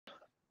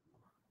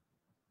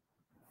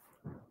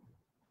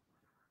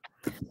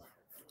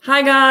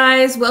Hi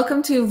guys,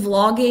 welcome to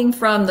Vlogging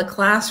from the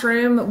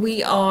Classroom.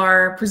 We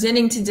are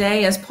presenting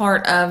today as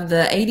part of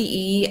the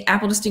ADE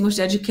Apple Distinguished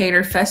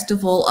Educator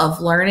Festival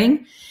of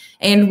Learning.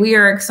 And we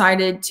are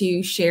excited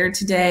to share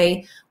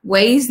today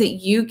ways that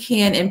you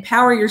can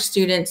empower your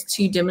students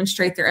to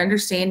demonstrate their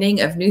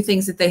understanding of new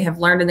things that they have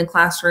learned in the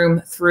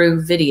classroom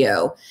through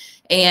video.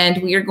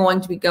 And we are going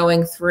to be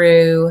going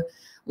through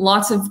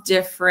lots of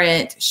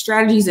different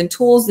strategies and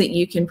tools that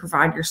you can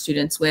provide your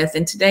students with.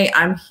 And today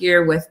I'm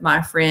here with my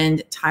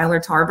friend Tyler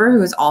Tarver,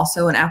 who is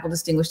also an Apple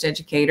Distinguished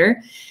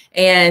Educator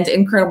and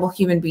incredible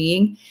human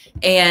being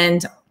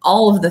and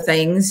all of the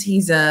things.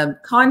 He's a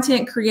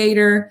content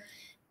creator.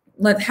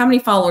 How many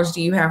followers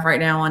do you have right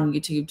now on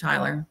YouTube,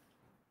 Tyler?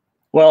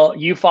 Well,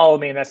 you follow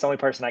me and that's the only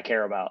person I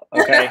care about.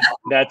 Okay.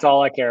 That's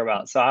all I care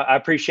about. So I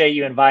appreciate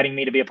you inviting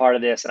me to be a part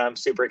of this, and I'm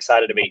super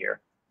excited to be here.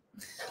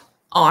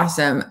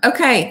 Awesome.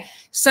 Okay.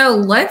 So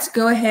let's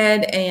go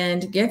ahead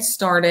and get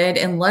started,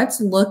 and let's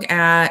look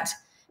at,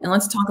 and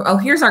let's talk. Oh,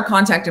 here's our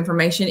contact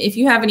information. If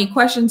you have any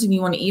questions and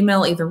you want to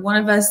email either one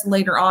of us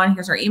later on,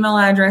 here's our email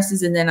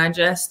addresses. And then I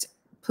just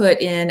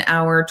put in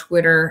our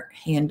Twitter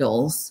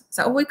handles. Is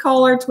that what we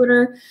call our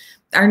Twitter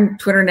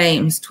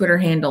names, Twitter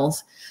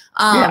handles?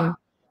 Yeah.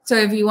 So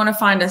if you want to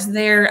find us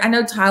there, I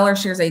know Tyler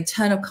shares a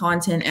ton of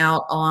content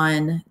out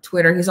on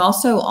Twitter. He's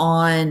also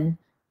on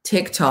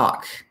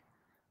TikTok.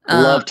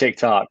 Love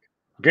TikTok.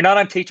 If you're not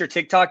on Teacher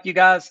TikTok, you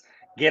guys,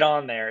 get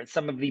on there. It's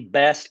some of the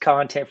best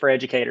content for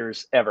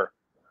educators ever.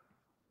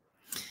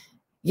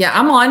 Yeah,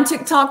 I'm on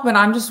TikTok, but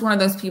I'm just one of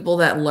those people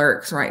that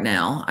lurks right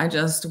now. I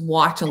just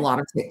watch a lot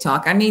of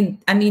TikTok. I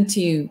need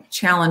to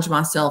challenge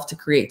myself to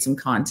create some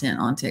content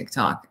on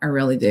TikTok. I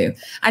really do.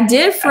 I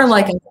did for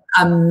like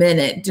a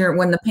minute during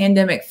when the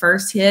pandemic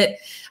first hit.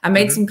 I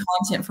made some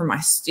content for my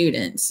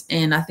students,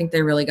 and I think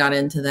they really got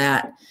into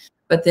that.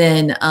 But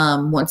then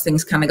once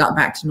things kind of got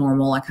back to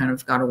normal, I kind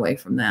of got away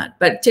from that.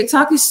 But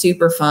TikTok is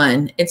super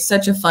fun. It's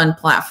such a fun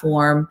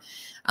platform.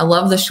 I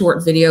love the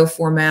short video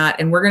format.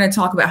 And we're going to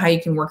talk about how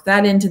you can work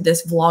that into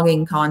this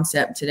vlogging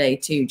concept today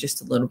too,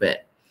 just a little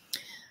bit.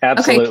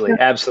 Absolutely.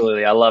 Okay.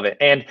 Absolutely. I love it.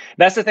 And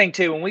that's the thing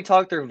too, when we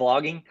talk through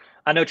vlogging,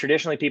 I know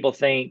traditionally people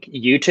think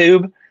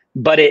YouTube,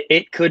 but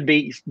it could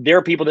be, there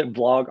are people that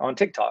vlog on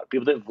TikTok,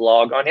 people that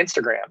vlog on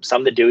Instagram,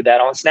 some that do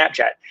that on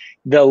Snapchat.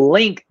 The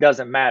length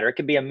doesn't matter. It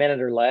could be a minute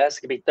or less.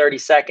 It could be 30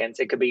 seconds.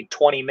 It could be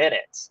 20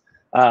 minutes.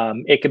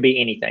 It could be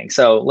anything.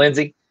 So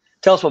Lindsay,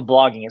 tell us what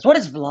vlogging is. What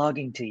is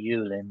vlogging to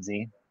you,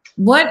 Lindsay?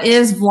 What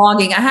is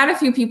vlogging? I had a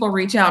few people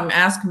reach out and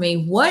ask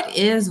me, what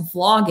is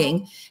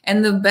vlogging?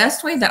 And the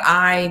best way that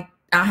I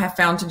have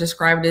found to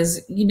describe it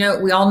is, you know,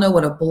 we all know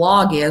what a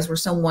blog is, where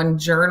someone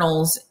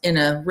journals in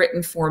a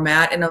written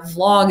format, and a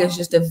vlog is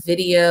just a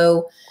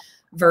video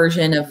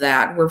version of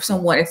that, where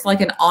someone, it's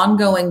like an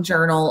ongoing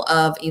journal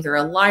of either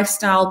a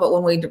lifestyle, but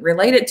when we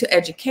relate it to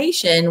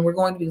education, we're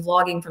going to be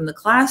vlogging from the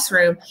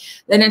classroom,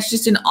 then it's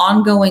just an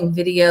ongoing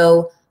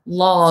video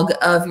log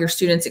of your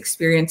students'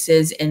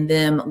 experiences and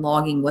them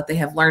logging what they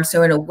have learned.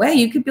 So in a way,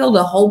 you could build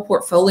a whole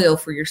portfolio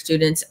for your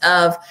students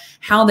of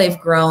how they've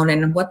grown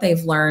and what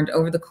they've learned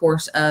over the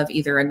course of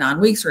either a 9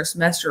 weeks or a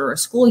semester or a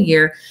school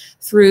year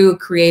through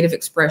creative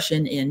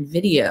expression in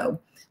video,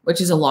 which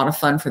is a lot of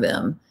fun for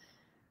them.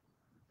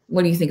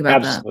 What do you think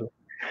about that?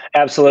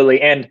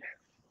 Absolutely. And,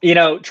 you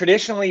know,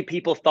 traditionally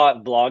people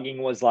thought vlogging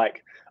was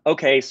like,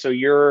 okay, so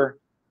you're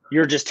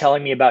just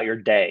telling me about your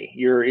day.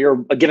 You're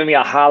giving me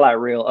a highlight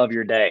reel of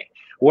your day.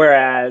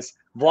 Whereas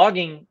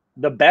vlogging,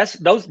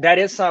 that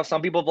is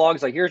some people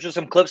vlogs like, here's just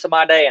some clips of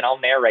my day and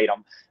I'll narrate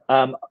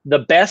them. The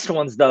best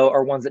ones though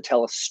are ones that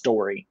tell a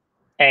story.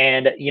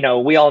 And, you know,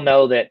 we all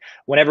know that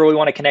whenever we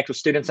want to connect with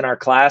students in our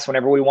class,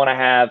 whenever we want to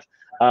have,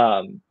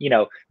 you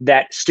know,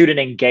 that student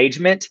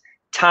engagement,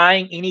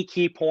 tying any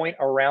key point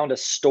around a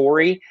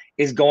story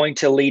is going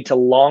to lead to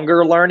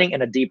longer learning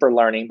and a deeper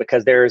learning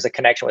because there is a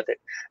connection with it.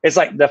 It's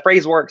like the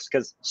phrase works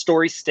because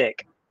stories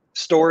stick.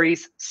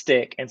 Stories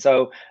stick. And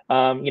so,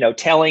 you know,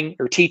 telling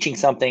or teaching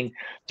something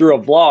through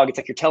a vlog, it's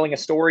like you're telling a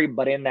story,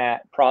 but in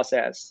that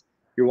process,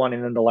 you're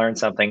wanting them to learn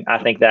something.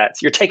 I think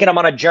you're taking them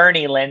on a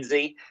journey,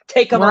 Lindsay.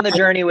 Take them on the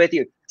journey with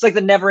you. It's like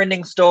the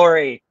never-ending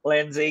story,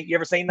 Lindsay. You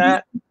ever seen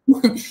that?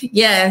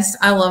 Yes,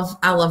 I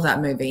love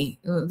that movie.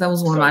 That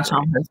was one of my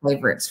childhood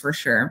favorites for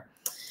sure.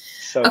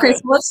 Okay,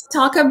 so let's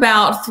talk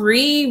about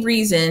 3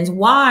 reasons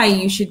why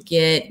you should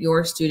get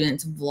your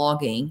students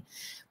vlogging.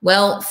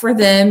 Well, for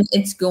them,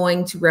 it's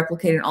going to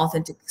replicate an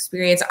authentic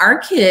experience. Our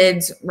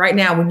kids right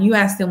now, when you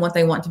ask them what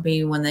they want to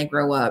be when they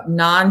grow up,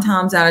 9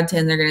 times out of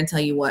 10, they're going to tell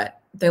you what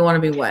they want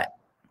to be. What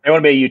they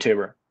want to be a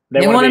YouTuber.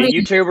 They want to be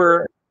a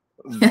YouTuber,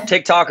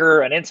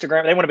 TikToker, an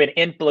Instagram. They want to be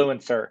an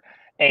influencer.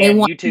 And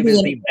YouTube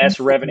is the best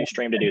revenue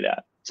stream to do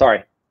that.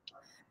 Sorry.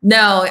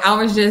 No, I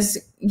was just,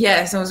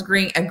 yes, I was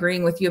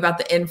agreeing with you about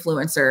the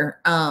influencer.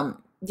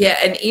 Yeah,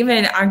 and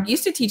even I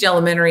used to teach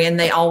elementary and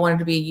they all wanted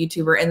to be a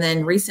YouTuber, and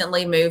then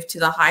recently moved to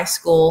the high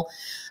school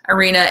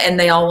arena and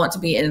they all want to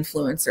be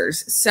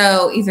influencers.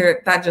 So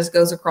either that just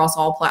goes across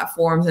all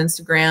platforms,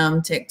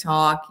 Instagram,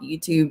 TikTok,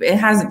 YouTube. It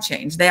hasn't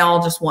changed. They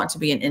all just want to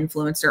be an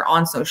influencer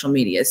on social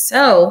media.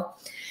 So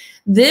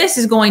this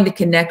is going to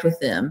connect with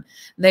them.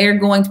 They are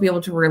going to be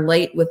able to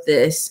relate with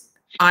this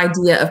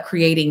idea of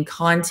creating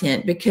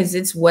content because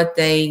it's what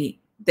they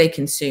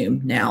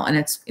consume now, and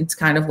it's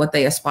kind of what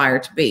they aspire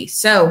to be.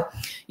 So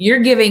you're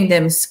giving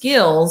them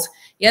skills.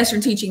 Yes,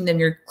 you're teaching them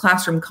your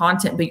classroom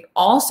content, but you're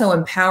also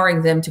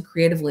empowering them to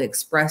creatively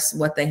express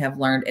what they have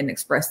learned and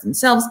express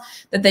themselves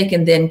that they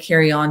can then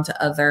carry on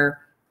to other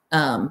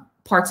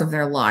parts of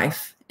their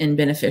life in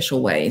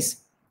beneficial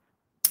ways.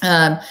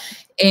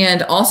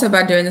 And also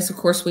by doing this, of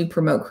course, we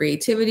promote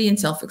creativity and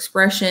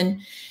self-expression.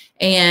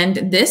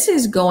 And this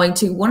is going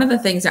to, one of the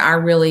things that I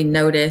really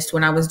noticed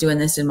when I was doing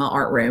this in my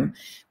art room,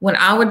 when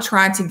I would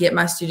try to get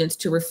my students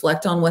to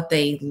reflect on what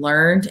they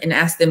learned and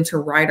ask them to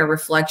write a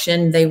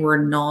reflection, they were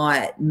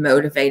not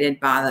motivated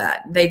by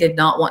that. They did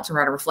not want to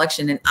write a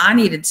reflection. And I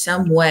needed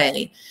some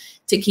way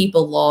to keep a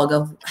log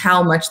of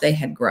how much they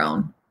had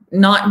grown,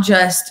 not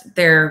just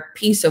their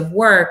piece of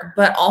work,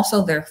 but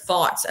also their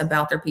thoughts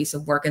about their piece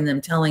of work and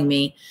them telling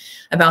me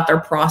about their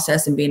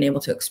process and being able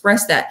to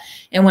express that.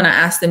 And when I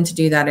asked them to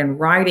do that in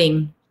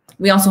writing,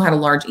 we also had a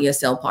large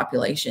ESL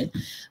population.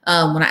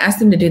 When I asked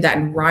them to do that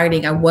in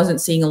writing, I wasn't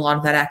seeing a lot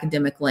of that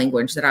academic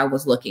language that I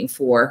was looking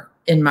for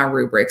in my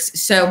rubrics.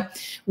 So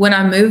when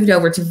I moved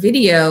over to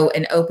video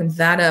and opened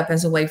that up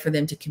as a way for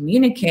them to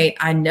communicate,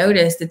 I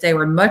noticed that they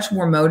were much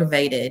more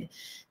motivated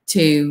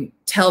to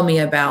tell me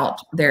about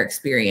their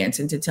experience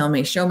and to tell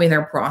me, show me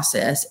their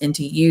process, and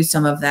to use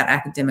some of that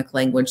academic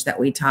language that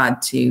we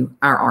tied to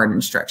our art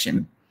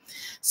instruction.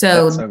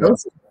 So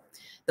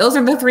those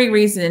are the 3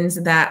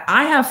 reasons that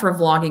I have for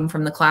vlogging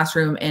from the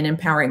classroom and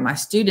empowering my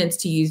students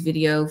to use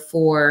video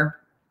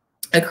for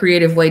a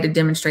creative way to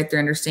demonstrate their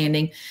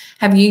understanding.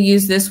 Have you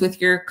used this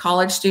with your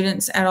college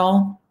students at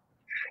all?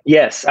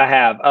 Yes, I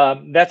have.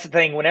 That's the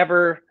thing.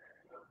 Whenever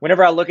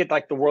I look at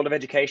like the world of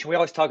education, we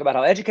always talk about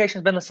how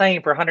education's been the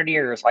same for 100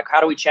 years. Like, how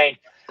do we change?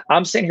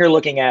 I'm sitting here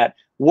looking at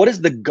what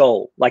is the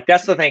goal? Like,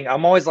 that's the thing.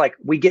 I'm always like,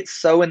 we get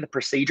so in the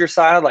procedure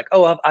side, like,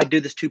 oh, I do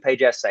this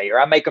 2-page essay, or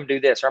I make them do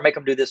this, or I make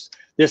them do this,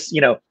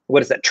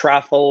 what is that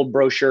trifold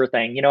brochure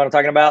thing? You know what I'm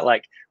talking about?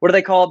 Like, what do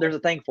they call it? There's a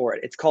thing for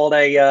it. It's called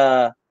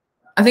a,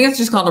 I think it's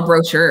just called a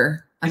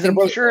brochure. Is it a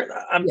brochure?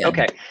 Yeah.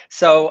 Okay.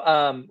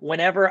 So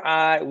whenever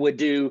I would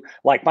do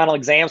like final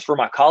exams for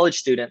my college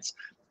students,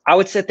 I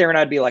would sit there and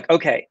I'd be like,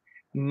 okay,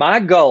 my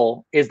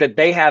goal is that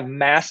they have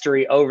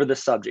mastery over the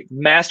subject,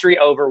 mastery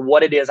over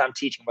what it is I'm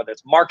teaching, whether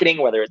it's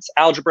marketing, whether it's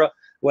algebra,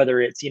 whether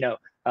it's,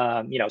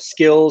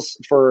 skills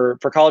for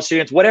college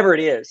students, whatever it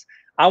is.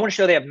 I want to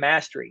show they have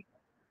mastery.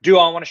 Do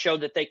I want to show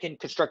that they can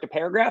construct a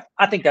paragraph?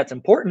 I think that's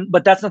important,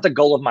 but that's not the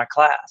goal of my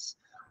class.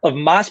 Of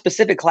my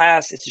specific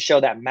class is to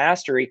show that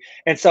mastery.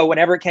 And so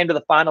whenever it came to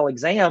the final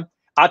exam,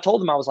 I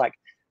told them, I was like,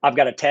 I've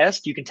got a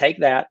test. You can take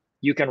that.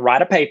 You can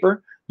write a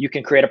paper. You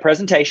can create a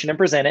presentation and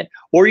present it,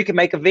 or you can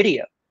make a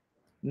video.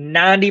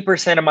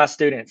 90% of my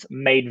students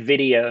made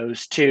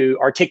videos to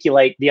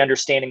articulate the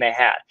understanding they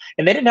had.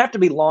 And they didn't have to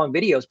be long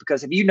videos,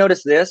 because if you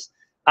notice this,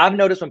 I've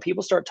noticed when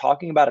people start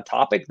talking about a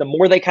topic, the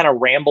more they kind of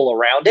ramble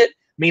around it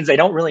means they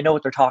don't really know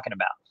what they're talking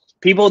about.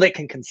 People that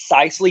can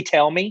concisely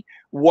tell me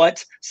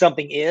what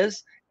something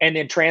is and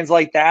then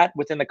translate that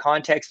within the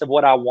context of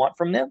what I want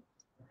from them,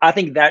 I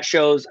think that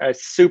shows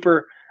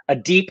a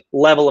deep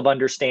level of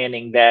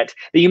understanding that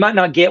you might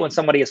not get when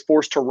somebody is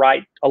forced to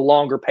write a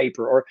longer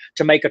paper or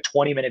to make a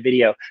 20-minute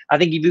video. I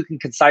think if you can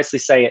concisely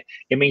say it,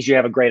 it means you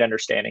have a great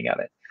understanding of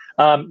it.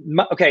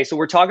 Okay, so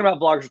we're talking about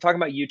bloggers, we're talking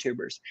about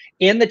YouTubers.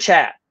 In the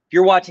chat, if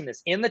you're watching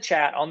this, in the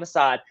chat on the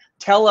side,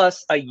 tell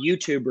us a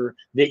YouTuber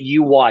that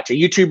you watch, a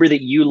YouTuber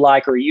that you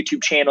like, or a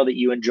YouTube channel that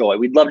you enjoy.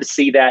 We'd love to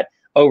see that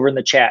over in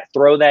the chat.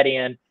 Throw that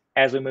in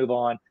as we move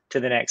on to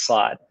the next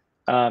slide.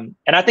 And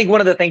I think one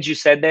of the things you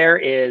said there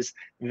is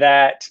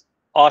that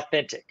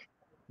authentic.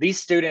 These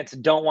students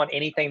don't want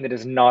anything that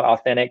is not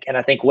authentic. And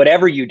I think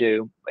whatever you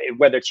do,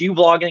 whether it's you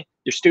vlogging,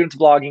 your students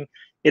vlogging,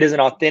 it is an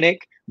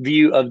authentic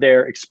view of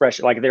their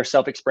expression, like their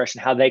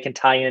self-expression, how they can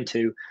tie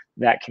into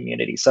that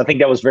community. So I think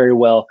that was very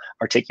well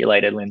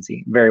articulated,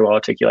 Lindsay. Very well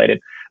articulated.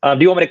 Do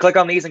you want me to click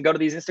on these and go to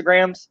these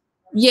Instagrams?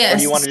 Yes. Or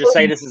do you want to just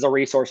say this is a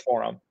resource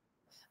for them?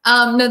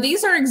 No,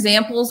 these are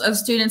examples of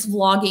students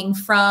vlogging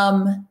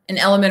from an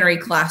elementary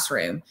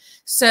classroom.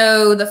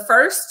 So the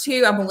first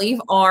 2, I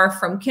believe, are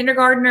from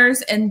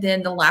kindergartners, and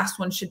then the last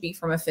one should be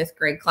from a 5th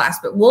grade class.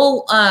 But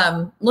we'll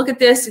look at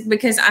this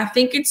because I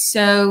think it's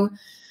so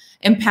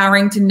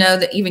empowering to know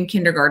that even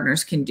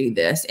kindergartners can do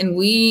this. And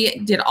we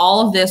did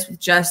all of this with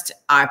just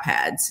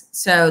iPads.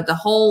 So the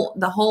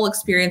whole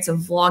experience of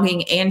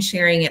vlogging and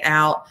sharing it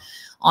out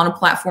on a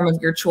platform of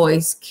your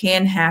choice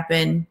can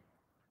happen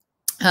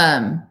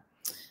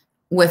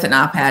with an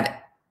iPad.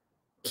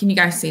 Can you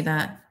guys see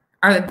that?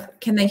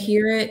 Can they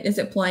hear it? Is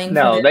it playing?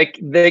 No,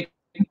 they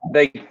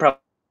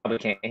probably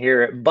can't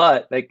hear it,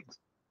 but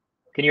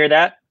Can you hear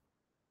that?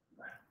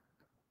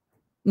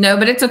 No,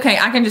 but it's okay.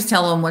 I can just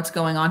tell them what's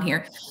going on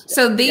here.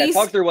 So these,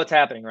 talk through what's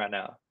happening right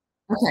now.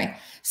 Okay.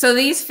 So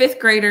these fifth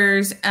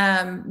graders,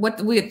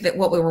 what we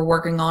were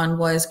working on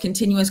was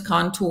continuous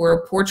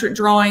contour portrait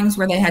drawings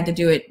where they had to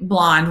do it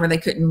blind, where they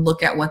couldn't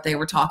look at what they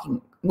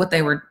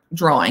were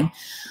drawing.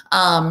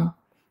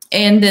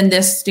 And then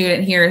this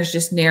student here is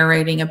just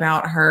narrating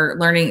about her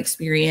learning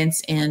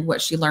experience and what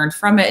she learned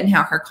from it and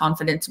how her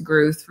confidence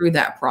grew through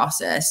that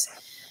process.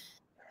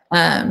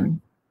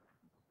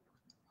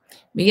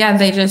 But yeah,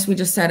 we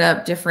just set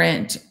up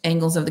different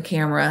angles of the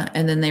camera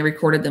and then they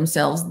recorded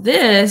themselves.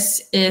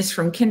 This is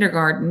from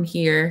kindergarten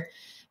here.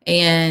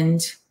 And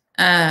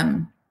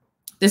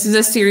this is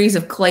a series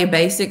of clay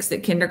basics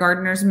that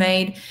kindergartners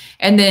made.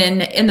 And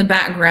then in the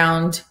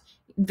background,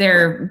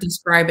 they're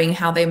describing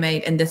how they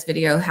made, in this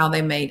video, how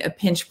they made a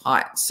pinch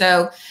pot.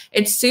 So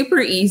it's super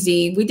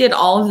easy. We did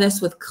all of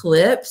this with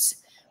clips,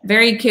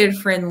 very kid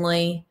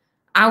friendly.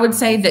 I would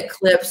say that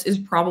clips is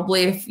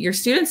probably, if your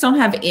students don't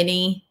have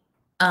any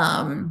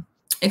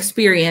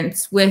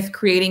experience with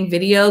creating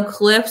video,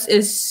 clips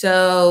is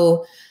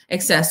so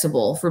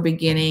accessible for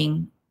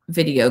beginning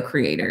video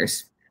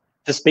creators.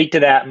 To speak to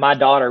that, my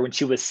daughter, when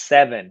she was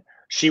 7,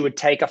 she would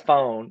take a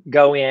phone,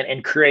 go in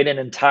and create an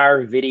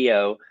entire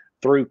video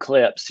through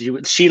clips.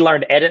 She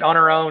learned to edit on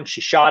her own. She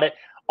shot it,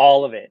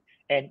 all of it.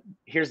 And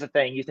here's the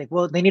thing. You think,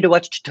 well, they need to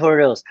watch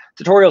tutorials.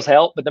 Tutorials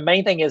help, but the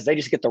main thing is they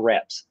just get the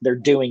reps. They're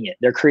doing it.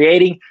 They're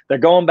creating. They're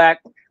going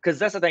back. Because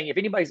that's the thing. If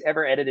anybody's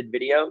ever edited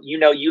video, you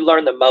know you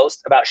learn the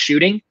most about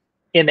shooting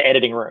in the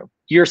editing room.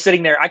 You're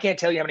sitting there. I can't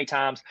tell you how many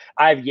times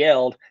I've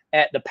yelled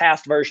at the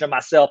past version of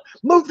myself,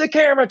 move the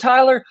camera,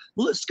 Tyler,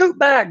 scoot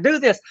back, do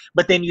this.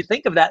 But then you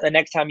think of that the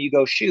next time you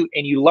go shoot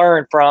and you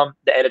learn from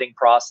the editing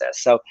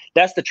process. So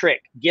that's the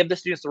trick. Give the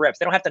students the reps.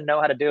 They don't have to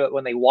know how to do it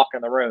when they walk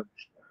in the room.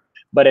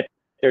 But if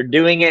they're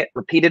doing it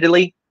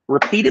repeatedly,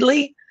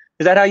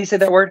 is that how you say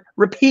that word?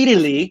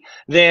 Repeatedly,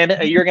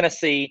 then you're going to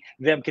see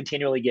them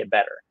continually get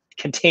better.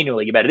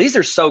 These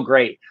are so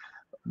great.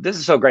 This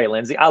is so great,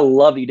 Lindsay. I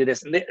love you do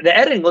this. And the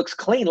editing looks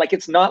clean. Like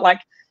it's not like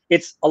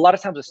it's a lot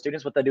of times with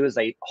students, what they do is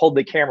they hold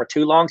the camera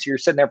too long. So you're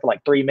sitting there for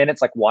like 3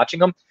 minutes, like watching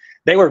them.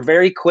 They were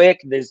very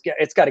quick.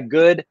 It's got a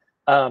good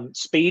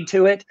speed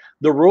to it.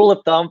 The rule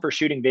of thumb for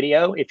shooting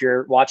video, if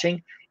you're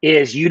watching,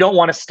 is you don't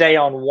want to stay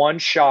on one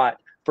shot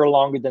for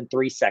longer than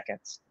 3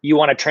 seconds. You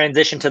want to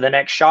transition to the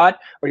next shot,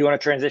 or you want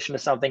to transition to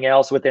something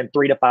else within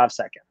 3 to 5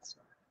 seconds.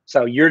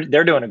 So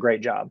they're doing a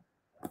great job.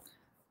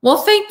 Well,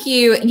 thank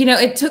you. You know,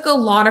 it took a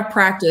lot of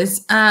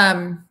practice.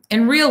 And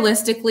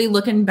realistically,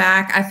 looking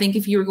back, I think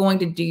if you were going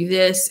to do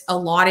this a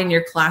lot in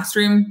your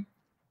classroom,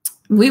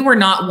 we were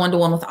not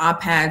one-to-one with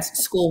iPads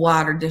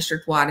school-wide or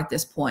district-wide at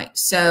this point.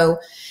 So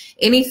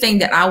anything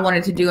that I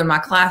wanted to do in my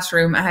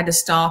classroom, I had to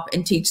stop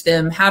and teach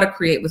them how to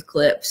create with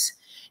clips.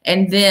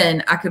 And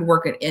then I could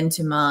work it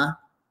into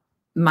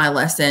my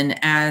lesson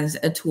as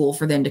a tool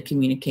for them to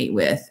communicate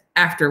with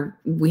after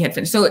we had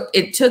finished. So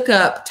it took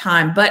up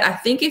time. But I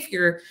think if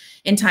your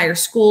entire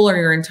school or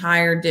your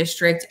entire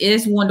district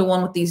is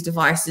one-to-one with these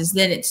devices,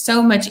 then it's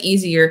so much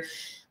easier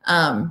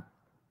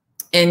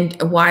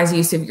and a wise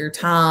use of your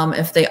time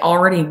if they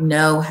already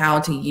know how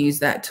to use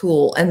that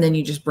tool, and then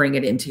you just bring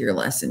it into your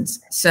lessons.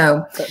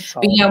 So,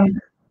 you know,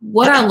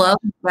 what I love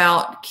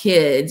about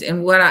kids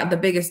and the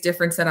biggest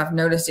difference that I've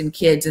noticed in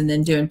kids and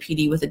then doing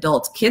PD with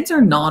adults, kids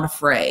are not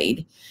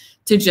afraid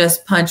to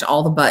just punch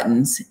all the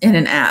buttons in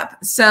an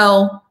app.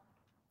 So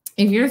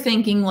if you're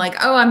thinking like,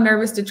 oh, I'm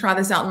nervous to try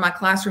this out in my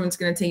classroom, it's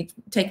going to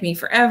take me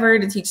forever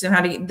to teach them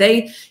how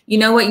to you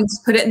know what, you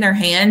just put it in their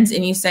hands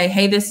and you say,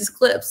 hey, this is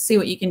clips, see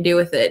what you can do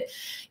with it.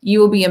 You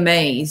will be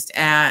amazed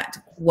at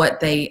what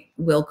they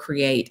will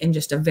create in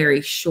just a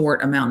very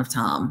short amount of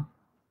time.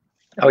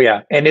 Oh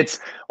yeah. And it's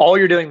all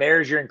you're doing there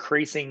is you're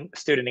increasing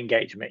student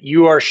engagement.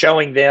 You are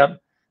showing them,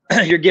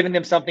 you're giving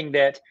them something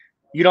that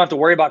you don't have to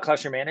worry about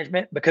classroom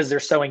management because they're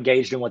so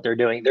engaged in what they're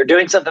doing. They're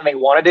doing something they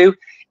want to do,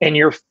 and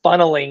you're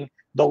funneling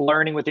the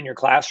learning within your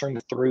classroom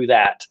through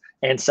that.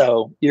 And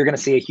so you're going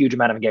to see a huge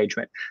amount of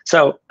engagement.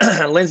 So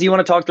Lindsay, you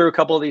want to talk through a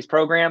couple of these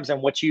programs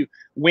and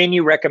when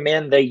you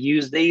recommend they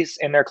use these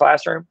in their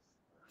classroom?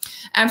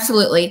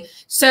 Absolutely.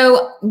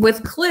 So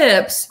with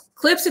clips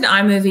and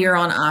iMovie are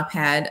on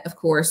iPad, of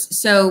course.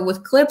 So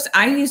with clips,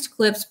 I used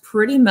clips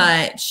pretty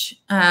much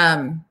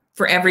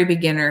for every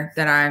beginner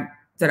that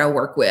I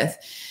work with.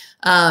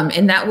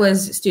 And that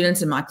was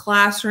students in my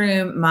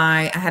classroom.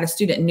 I had a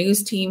student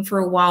news team for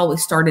a while. We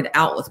started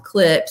out with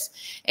clips,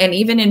 and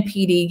even in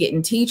PD,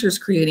 getting teachers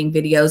creating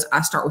videos,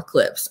 I start with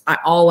clips. I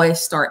always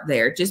start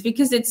there just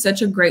because it's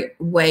such a great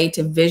way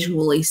to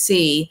visually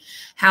see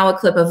how a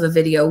clip of a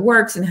video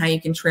works and how you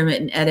can trim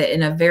it and edit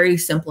in a very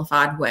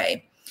simplified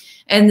way.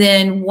 And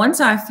then once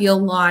I feel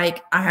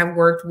like I have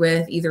worked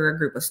with either a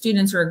group of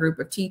students or a group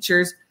of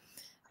teachers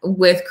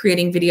with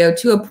creating video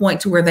to a point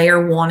to where they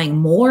are wanting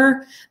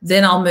more,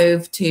 then I'll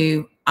move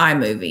to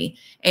iMovie.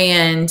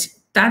 And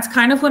That's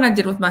kind of what I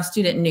did with my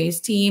student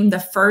news team. The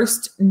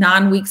first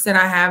 9 weeks that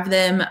I have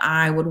them,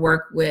 I would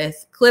work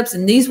with clips,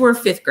 and these were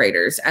fifth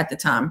graders at the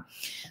time.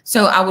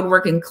 So I would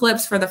work in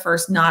clips for the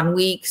first 9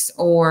 weeks,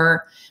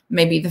 or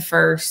maybe the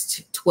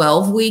first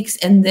 12 weeks.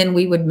 And then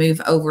we would move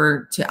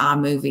over to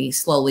iMovie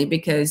slowly,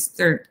 because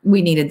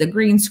we needed the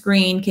green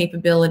screen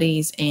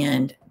capabilities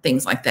and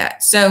things like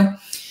that. So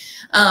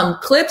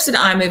clips and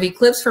iMovie,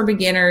 clips for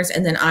beginners,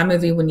 and then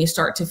iMovie when you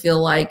start to feel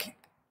like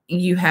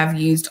you have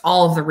used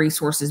all of the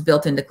resources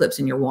built into clips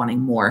and you're wanting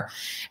more.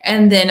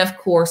 And then of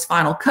course,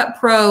 Final Cut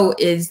Pro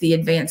is the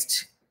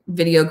advanced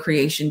video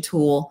creation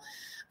tool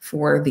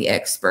for the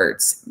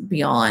experts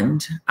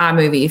beyond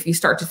iMovie. If you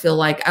start to feel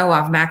like, oh,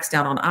 I've maxed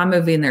out on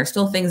iMovie and there are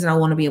still things that I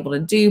want to be able to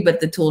do,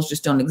 but the tools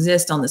just don't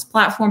exist on this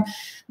platform,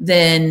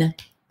 then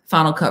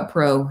Final Cut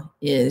Pro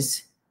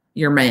is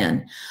your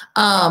man.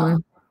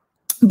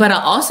 But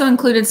I also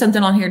included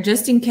something on here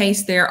just in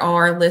case there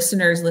are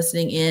listeners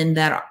listening in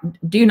that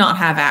do not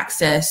have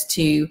access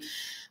to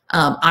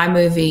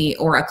iMovie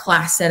or a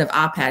class set of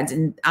iPads.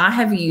 And I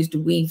have used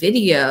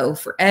WeVideo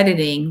for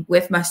editing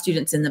with my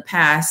students in the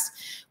past.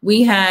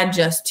 We had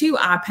just 2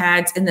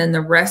 iPads, and then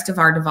the rest of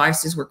our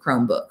devices were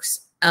Chromebooks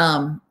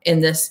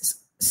in this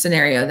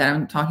scenario that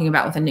I'm talking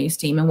about with a news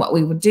team. And what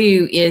we would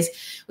do is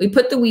we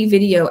put the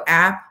WeVideo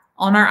app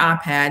on our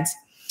iPads.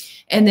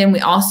 And then we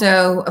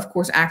also, of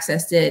course,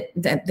 accessed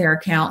their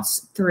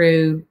accounts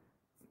through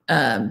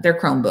their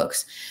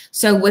Chromebooks.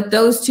 So with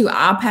those 2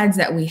 iPads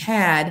that we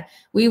had,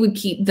 we would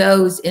keep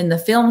those in the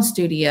film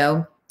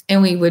studio,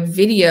 and we would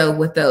video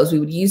with those. We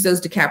would use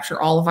those to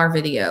capture all of our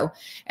video.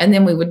 And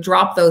then we would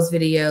drop those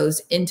videos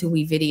into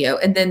WeVideo.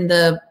 And then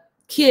the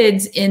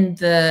kids in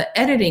the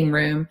editing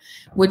room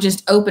would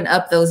just open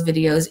up those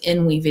videos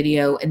in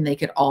WeVideo, and they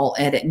could all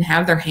edit and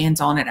have their hands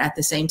on it at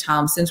the same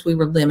time, since we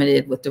were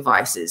limited with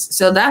devices.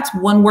 So that's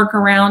one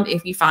workaround.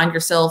 If you find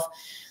yourself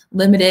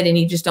limited and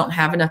you just don't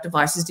have enough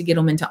devices to get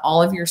them into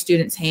all of your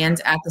students'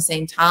 hands at the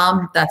same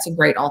time, that's a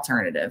great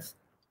alternative.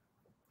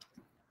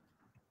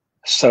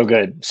 So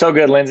good. So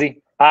good,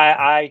 Lindsay.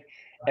 I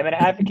am an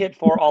advocate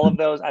for all of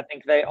those. I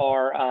think they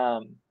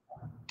are,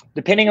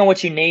 depending on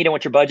what you need and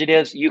what your budget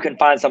is, you can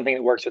find something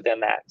that works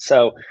within that.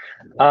 So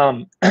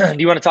do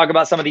you want to talk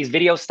about some of these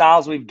video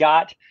styles we've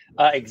got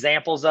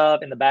examples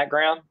of in the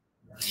background?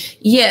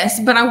 Yes,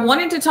 but I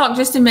wanted to talk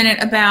just a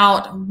minute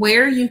about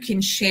where you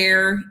can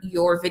share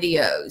your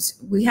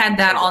videos. We had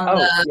that on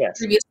the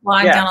previous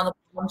slide down on the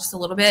bottom just a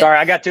little bit. Sorry,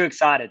 I got too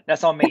excited.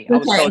 That's on me. I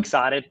was so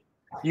excited.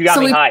 You got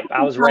me hyped.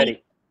 I was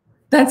ready.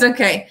 That's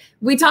okay.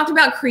 We talked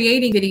about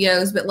creating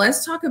videos, but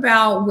let's talk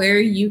about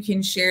where you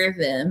can share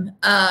them.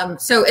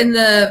 So in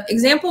the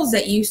examples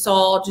that you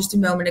saw just a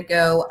moment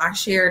ago, I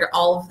shared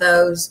all of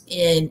those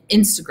in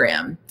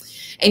Instagram.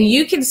 And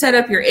you can set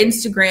up your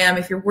Instagram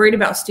if you're worried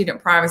about student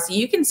privacy.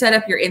 You can set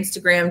up your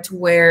Instagram to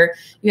where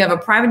you have a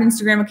private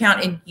Instagram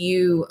account and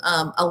you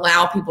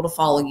allow people to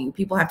follow you.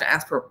 People have to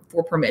ask for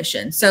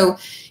permission. So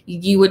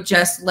you would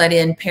just let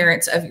in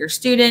parents of your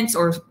students,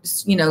 or,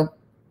 you know,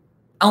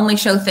 only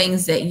show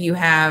things that you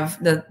have,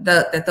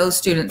 that those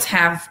students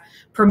have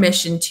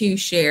permission to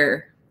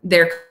share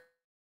their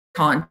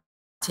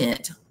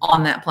content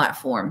on that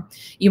platform.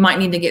 You might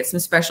need to get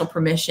some special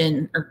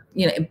permission, or,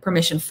 you know,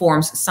 permission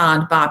forms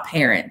signed by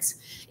parents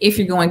if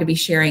you're going to be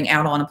sharing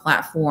out on a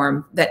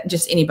platform that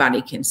just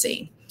anybody can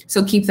see.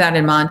 So keep that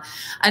in mind.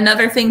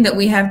 Another thing that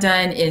we have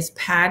done is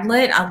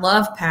Padlet. I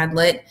love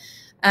Padlet.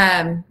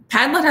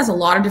 Padlet has a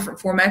lot of different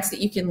formats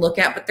that you can look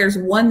at, but there's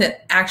one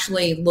that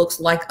actually looks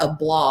like a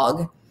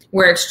blog,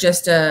 where it's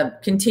just a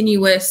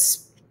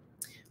continuous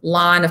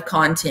line of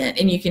content,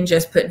 and you can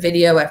just put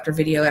video after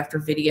video after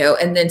video,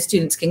 and then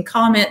students can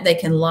comment, they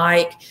can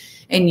like,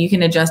 and you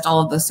can adjust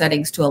all of those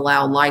settings to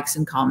allow likes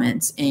and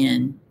comments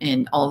and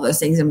all of those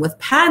things. And with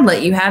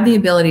Padlet, you have the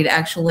ability to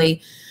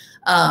actually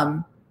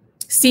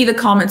see the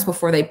comments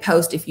before they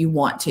post if you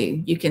want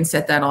to. You can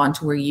set that on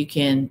to where you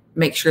can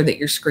make sure that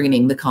you're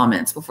screening the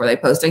comments before they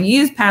post. I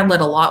use Padlet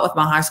a lot with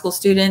my high school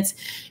students,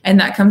 and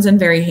that comes in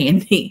very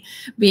handy,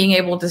 being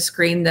able to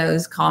screen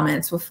those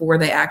comments before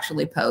they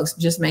actually post,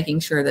 just making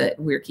sure that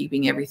we're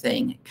keeping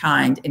everything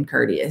kind and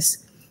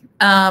courteous.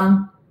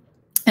 And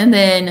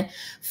then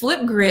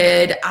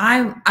Flipgrid,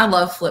 I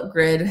love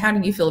Flipgrid. How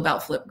do you feel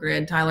about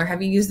Flipgrid, Tyler?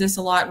 Have you used this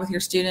a lot with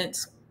your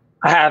students?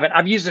 I haven't.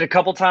 I've used it a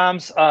couple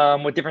times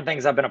with different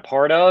things I've been a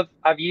part of.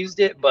 I've used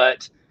it,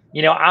 but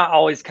you know, I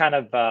always kind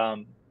of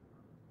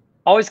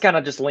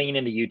just lean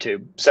into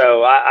YouTube.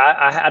 So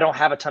I don't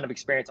have a ton of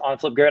experience on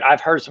Flipgrid.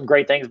 I've heard some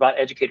great things about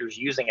educators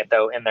using it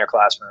though in their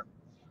classroom.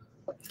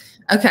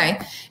 Okay,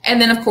 and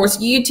then of course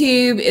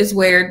YouTube is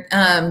where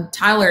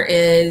Tyler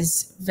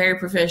is very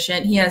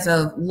proficient. He has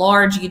a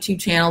large YouTube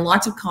channel,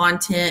 lots of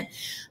content.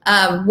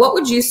 What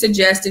would you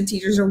suggest if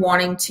teachers are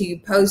wanting to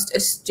post a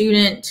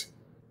student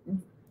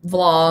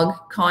vlog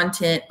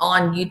content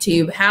on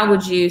YouTube? How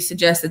would you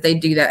suggest that they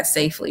do that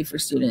safely for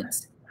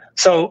students?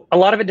 So a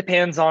lot of it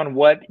depends on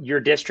what your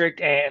district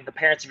and the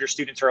parents of your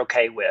students are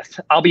okay with.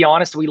 I'll be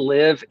honest, we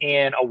live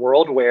in a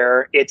world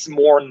where it's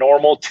more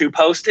normal to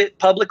post it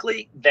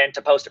publicly than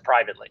to post it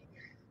privately.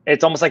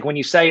 It's almost like when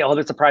you say, oh,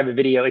 that's a private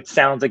video, it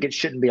sounds like it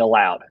shouldn't be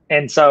allowed.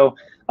 And so,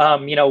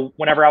 you know,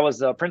 whenever I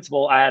was a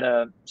principal, I had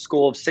a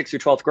school of 6th through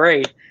 12th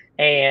grade.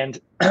 And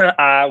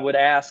I would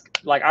ask,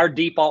 like, our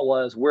default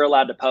was, we're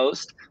allowed to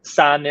post,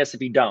 sign this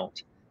if you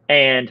don't.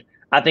 And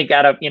I think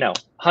out of, you know,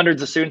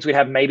 hundreds of students, we'd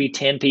have maybe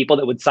 10 people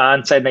that would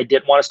sign saying they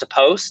didn't want us to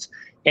post.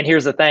 And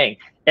here's the thing.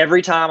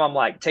 Every time I'm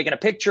like taking a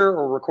picture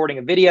or recording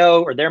a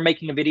video, or they're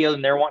making a video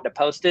and they're wanting to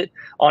post it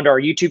onto our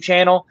YouTube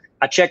channel,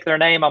 I check their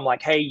name. I'm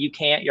like, hey, you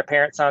can't, your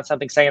parents signed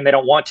something saying they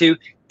don't want to.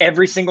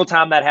 Every single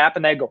time that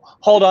happened, they'd go,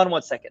 hold on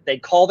one second.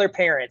 They'd call their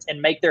parents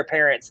and make their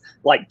parents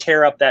like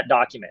tear up that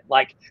document.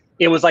 Like,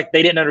 it was like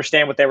they didn't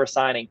understand what they were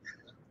signing.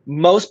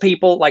 Most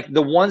people, like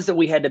the ones that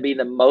we had to be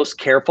the most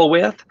careful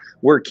with,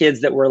 were kids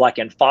that were like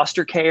in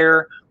foster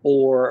care,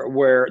 or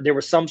where there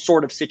was some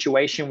sort of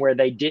situation where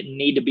they didn't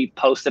need to be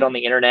posted on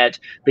the internet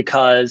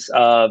because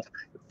of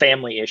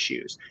family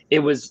issues. It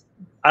was,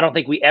 I don't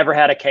think we ever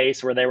had a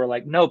case where they were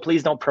like, no,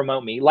 please don't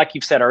promote me. Like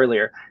you've said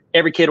earlier,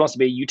 every kid wants to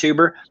be a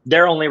YouTuber.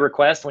 Their only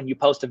request when you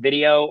post a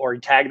video or you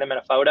tag them in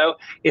a photo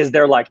is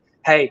they're like,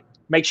 hey,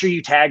 make sure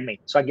you tag me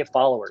so I get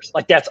followers.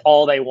 Like, that's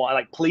all they want.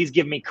 Like, please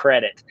give me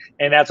credit.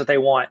 And that's what they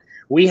want.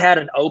 We had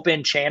an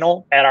open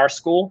channel at our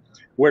school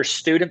where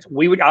students,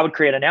 I would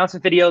create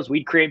announcement videos.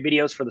 We'd create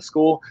videos for the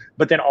school,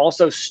 but then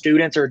also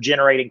students are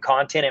generating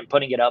content and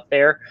putting it up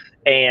there.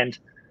 And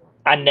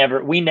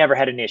we never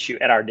had an issue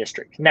at our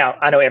district. Now,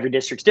 I know every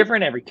district's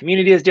different. Every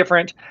community is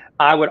different.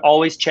 I would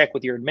always check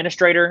with your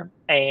administrator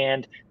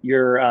and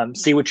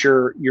see what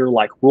your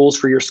like rules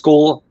for your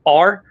school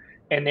are.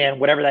 And then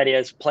whatever that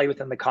is, play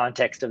within the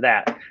context of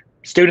that.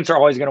 Students are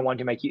always going to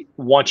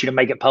want you to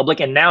make it public.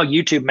 And now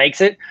YouTube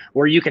makes it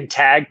where you can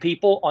tag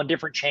people on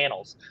different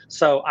channels.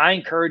 So I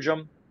encourage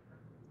them.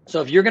 So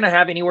if you're going to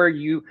have anywhere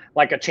you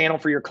like a channel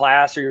for your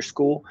class or your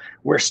school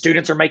where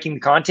students are making the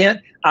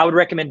content, I would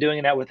recommend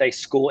doing that with a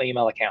school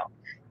email account.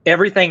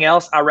 Everything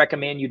else, I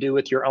recommend you do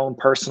with your own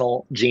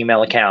personal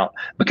Gmail account,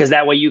 because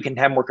that way you can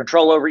have more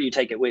control over it. You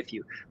take it with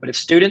you. But if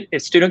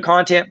student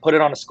content, put it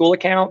on a school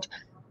account.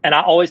 And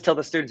I always tell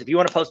the students, if you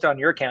want to post it on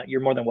your account,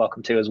 you're more than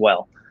welcome to as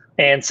well.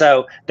 And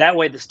so that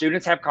way the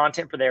students have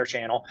content for their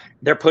channel.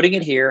 They're putting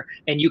it here,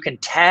 and you can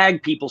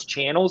tag people's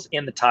channels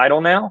in the title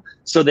now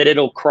so that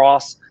it'll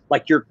cross,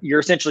 like you're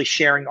essentially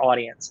sharing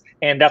audience.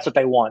 And that's what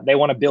they want. They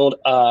want to build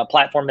a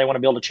platform. They want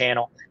to build a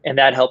channel, and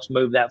that helps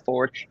move that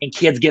forward. And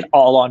kids get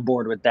all on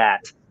board with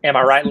that. Am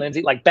I right,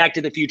 Lindsay? Like Back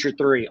to the Future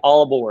 3,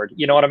 all aboard.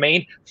 You know what I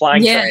mean?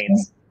 Flying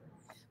trains.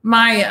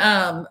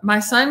 My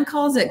son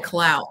calls it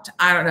clout.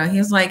 I don't know.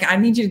 He's like, I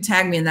need you to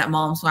tag me in that,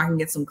 Mom, so I can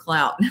get some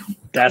clout.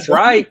 That's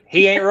right.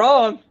 He ain't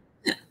wrong.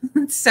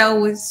 It's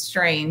so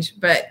strange.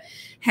 But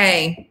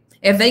hey,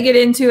 if they get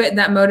into it and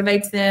that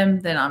motivates them,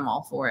 then I'm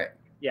all for it.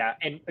 Yeah.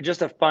 And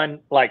just a fun,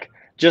 like,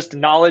 just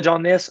knowledge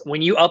on this.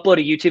 When you upload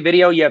a YouTube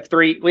video,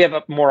 we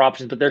have more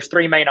options, but there's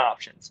 3 main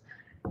options.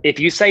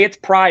 If you say it's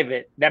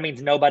private, that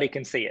means nobody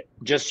can see it,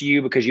 just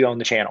you, because you own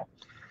the channel.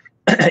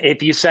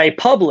 If you say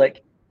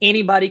public,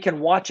 anybody can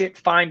watch it,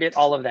 find it,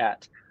 all of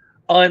that.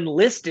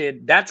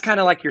 Unlisted, that's kind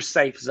of like your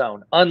safe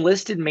zone.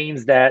 Unlisted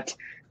means that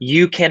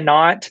you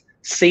cannot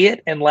see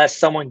it unless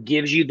someone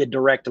gives you the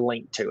direct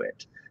link to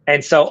it.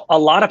 And so a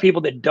lot of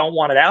people that don't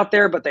want it out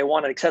there, but they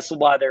want it accessible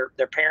by their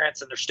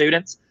parents and their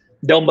students,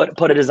 they'll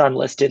put it as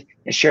unlisted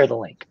and share the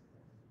link.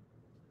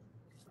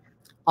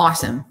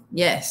 Awesome.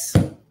 Yes.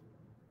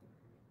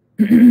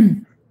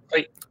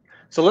 Great.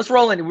 So let's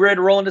roll in. We're ready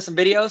to roll into some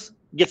videos,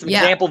 get some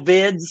example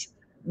vids.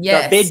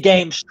 Yes. The big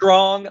game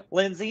strong,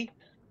 Lindsay.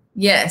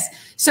 Yes.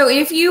 So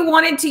if you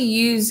wanted to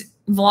use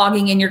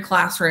vlogging in your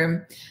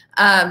classroom,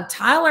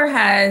 Tyler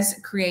has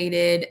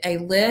created a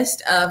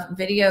list of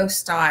video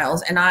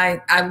styles. And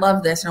I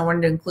love this, and I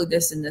wanted to include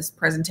this in this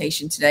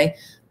presentation today.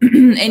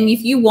 And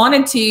if you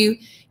wanted to,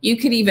 you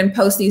could even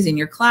post these in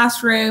your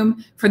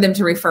classroom for them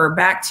to refer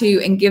back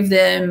to, and give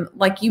them,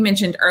 like you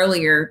mentioned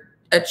earlier,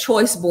 a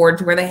choice board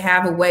where they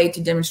have a way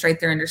to demonstrate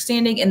their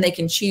understanding, and they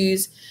can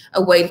choose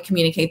a way to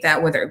communicate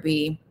that, whether it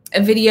be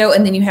a video,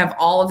 and then you have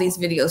all of these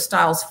video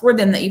styles for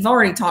them that you've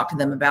already talked to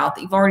them about,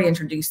 that you've already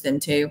introduced them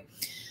to.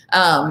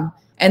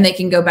 And they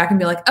can go back and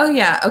be like, oh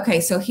yeah, okay,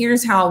 so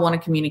here's how I want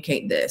to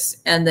communicate this.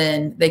 And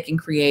then they can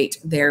create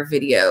their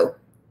video.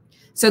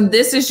 So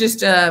this is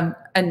just a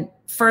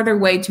further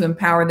way to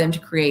empower them to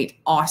create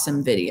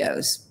awesome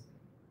videos.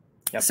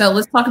 Yep. So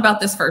let's talk about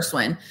this first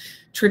one.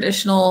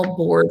 Traditional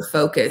board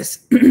focus.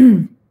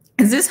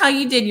 Is this how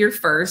you did your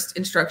first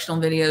instructional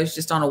videos,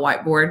 just on a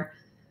whiteboard?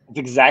 That's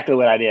exactly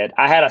what I did.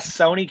 I had a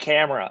Sony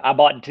camera I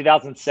bought in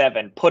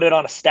 2007, put it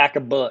on a stack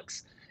of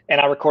books, and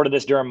I recorded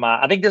this during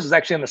I think this was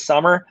actually in the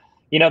summer.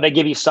 You know, they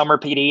give you summer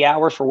PD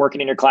hours for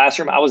working in your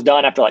classroom. I was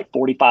done after like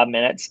 45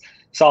 minutes.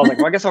 So I was like,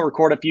 well, I guess I'll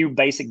record a few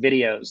basic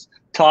videos,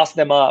 toss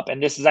them up.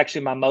 And this is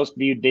actually my most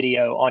viewed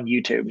video on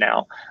YouTube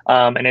now.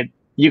 And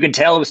you can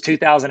tell it was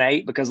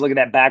 2008 because look at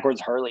that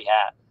backwards Hurley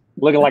hat.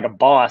 Looking like a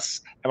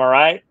boss. Am I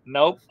right?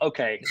 Nope.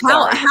 Okay.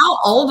 How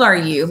old are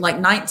you? Like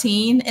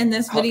 19 in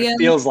this video? It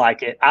feels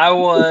like it. I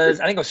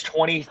think I was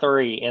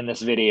 23 in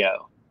this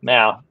video.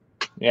 Now,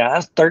 Yeah,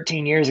 that's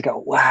 13 years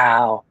ago.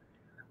 Wow.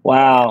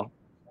 Wow.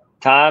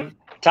 Time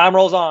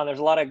rolls on. There's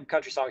a lot of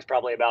country songs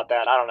probably about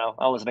that. I don't know.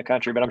 I wasn't a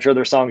country, but I'm sure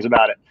there's songs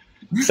about it.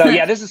 So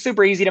yeah, this is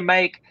super easy to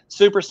make,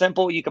 super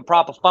simple. You can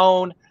prop a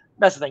phone.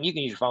 That's the thing. You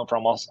can use your phone for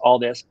almost all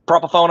this.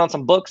 Prop a phone on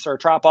some books or a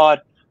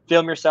tripod,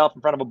 film yourself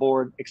in front of a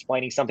board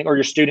explaining something, or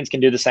your students can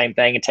do the same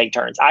thing and take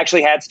turns. I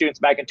actually had students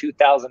back in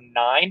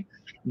 2009.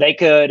 They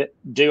could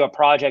do a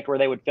project where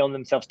they would film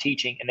themselves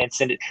teaching and then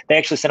send it. They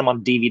actually sent them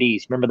on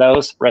DVDs. Remember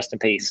those? Rest in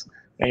peace.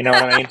 You know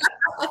what I mean?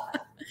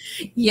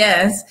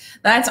 Yes,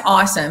 that's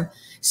awesome.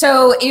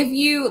 So if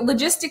you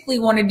logistically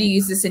wanted to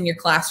use this in your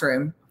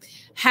classroom,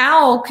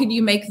 how could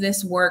you make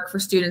this work for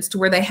students to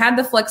where they had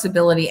the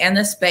flexibility and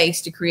the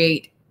space to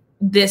create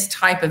this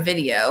type of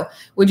video?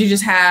 Would you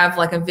just have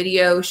like a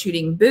video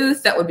shooting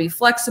booth that would be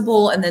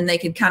flexible and then they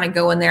could kind of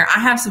go in there? I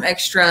have some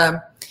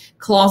extra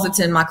closets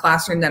in my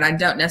classroom that I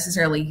don't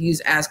necessarily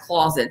use as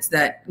closets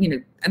that, you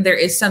know, there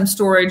is some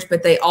storage,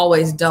 but they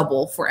always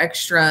double for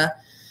extra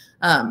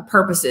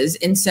purposes.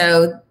 And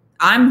so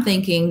I'm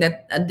thinking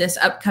that this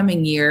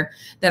upcoming year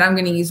that I'm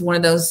going to use one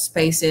of those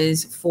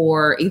spaces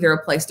for either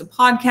a place to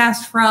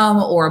podcast from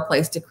or a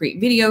place to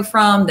create video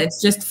from that's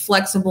just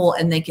flexible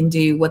and they can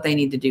do what they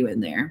need to do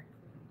in there.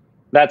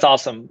 That's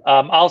awesome.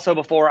 Also,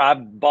 before I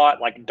bought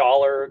like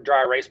dollar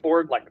dry erase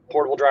board, like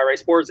portable dry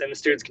erase boards, and the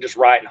students can just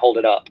write and hold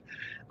it up.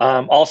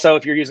 Also,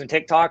 if you're using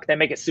TikTok, they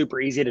make it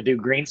super easy to do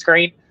green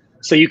screen.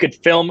 So you could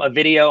film a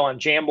video on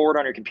Jamboard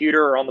on your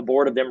computer or on the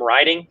board of them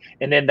writing,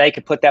 and then they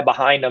could put that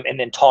behind them and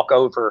then talk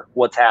over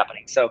what's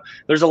happening. So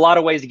there's a lot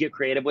of ways to get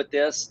creative with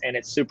this, and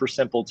it's super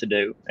simple to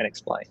do and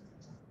explain.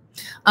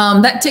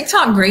 That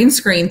TikTok green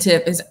screen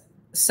tip is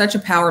such a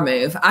power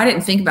move. I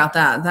didn't think about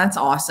that. That's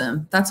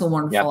awesome. That's a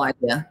wonderful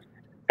idea.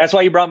 That's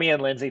why you brought me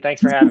in, Lindsay.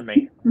 Thanks for having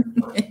me.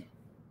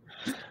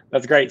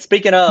 That's great.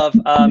 Speaking of,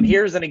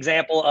 here's an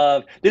example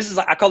of, this is,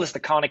 I call this the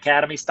Khan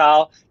Academy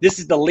style. This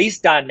is the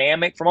least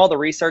dynamic from all the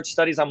research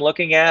studies I'm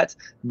looking at.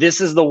 This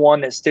is the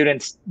one that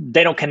students,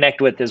 they don't connect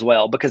with as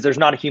well because there's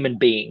not a human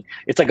being.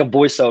 It's like a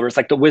voiceover. It's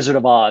like the Wizard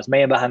of Oz,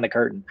 man behind the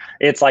curtain.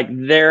 It's like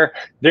they're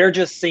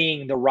just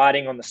seeing the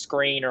writing on the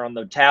screen or on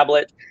the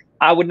tablet.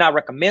 I would not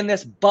recommend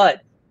this,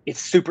 but it's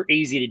super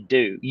easy to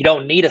do. You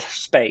don't need a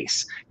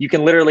space. You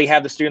can literally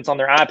have the students on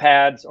their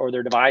iPads or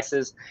their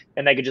devices,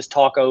 and they could just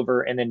talk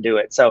over and then do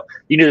it. So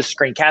you do the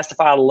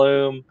Screencastify,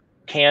 Loom,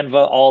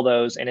 Canva, all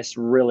those, and it's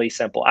really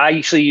simple. I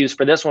usually use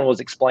for this one was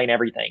Explain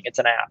Everything. It's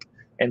an app.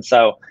 And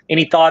so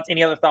any thoughts,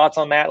 any other thoughts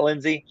on that,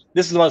 Lindsay?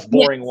 This is the most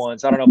boring one,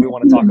 so I don't know if we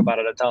want to talk about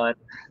it a ton.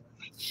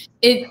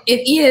 It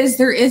is.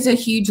 There is a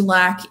huge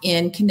lack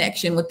in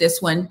connection with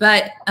this one,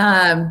 but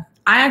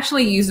I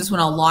actually use this one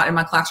a lot in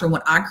my classroom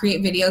when I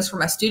create videos for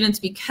my students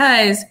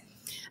because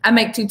I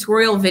make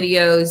tutorial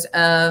videos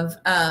of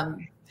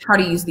how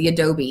to use the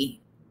Adobe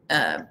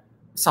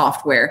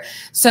software.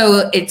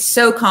 So it's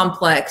so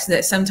complex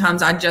that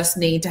sometimes I just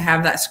need to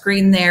have that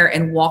screen there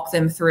and walk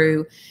them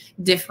through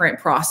different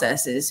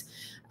processes.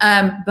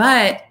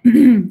 But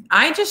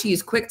I just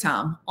use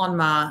QuickTime on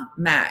my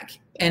Mac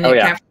and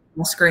it captures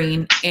the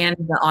screen and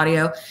the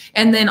audio.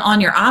 And then on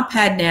your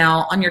iPad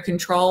now, on your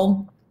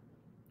control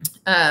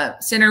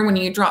center, when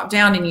you drop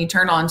down and you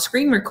turn on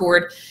screen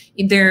record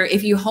there,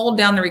 if you hold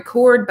down the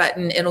record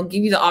button, it'll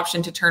give you the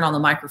option to turn on the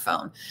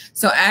microphone.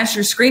 So as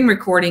you're screen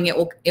recording,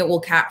 it will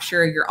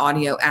capture your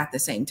audio at the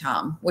same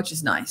time, which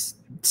is nice.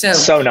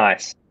 So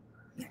nice.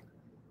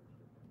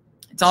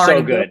 It's already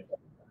so good.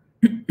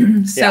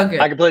 Good.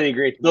 I completely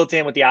agree. It's built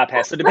in with the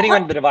iPad. So depending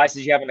on the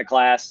devices you have in the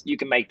class, you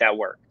can make that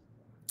work.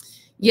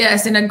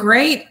 Yes, and a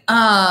great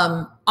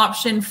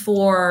option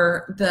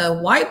for the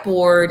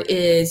whiteboard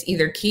is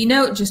either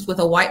Keynote, just with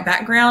a white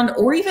background,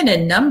 or even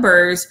in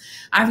Numbers.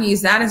 I've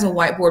used that as a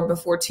whiteboard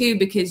before too,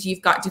 because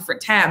you've got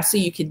different tabs, so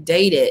you could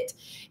date it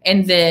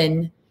and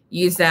then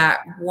use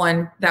that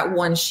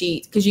one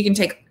sheet, because you can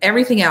take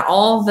everything out,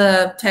 all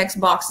the text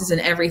boxes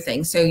and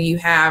everything. So you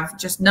have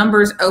just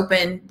Numbers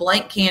open,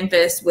 blank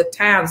canvas with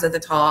tabs at the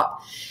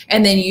top,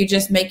 and then you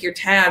just make your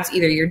tabs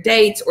either your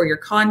dates or your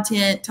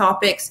content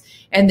topics,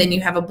 and then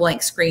you have a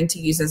blank screen to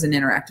use as an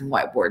interactive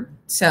whiteboard.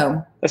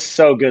 So that's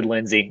so good,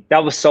 Lindsay.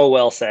 That was so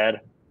well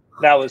said.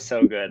 That was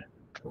so good.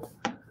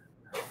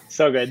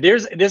 So good.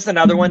 This is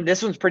another one.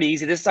 This one's pretty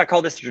easy. I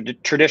call this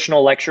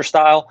traditional lecture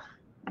style.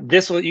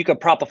 You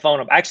could prop a phone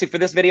up. Actually, for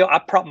this video, I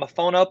propped my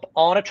phone up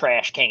on a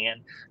trash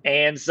can.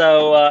 And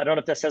so I don't know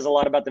if that says a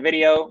lot about the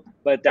video,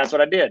 but that's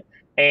what I did.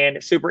 And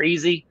it's super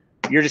easy.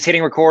 You're just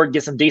hitting record,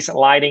 get some decent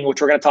lighting,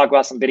 which we're going to talk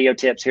about some video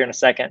tips here in a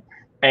second.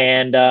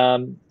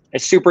 And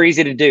it's super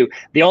easy to do.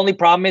 The only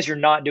problem is you're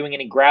not doing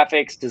any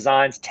graphics,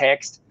 designs,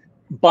 text,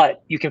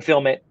 but you can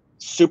film it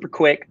super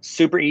quick,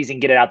 super easy,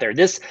 and get it out there.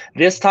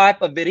 This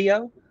type of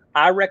video,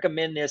 I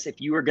recommend this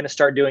if you are going to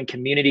start doing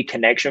community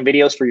connection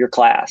videos for your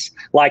class.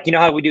 Like, you know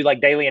how we do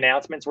like daily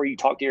announcements where you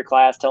talk to your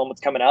class, tell them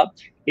what's coming up?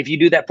 If you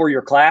do that for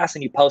your class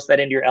and you post that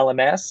into your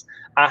LMS,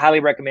 I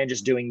highly recommend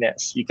just doing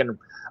this. You can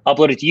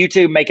upload it to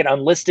YouTube, make it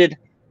unlisted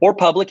or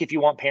public if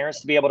you want parents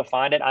to be able to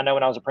find it. I know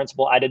when I was a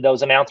principal, I did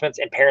those announcements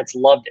and parents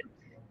loved it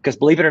because,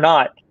 believe it or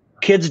not,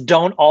 Kids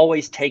don't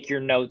always take your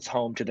notes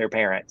home to their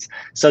parents.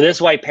 So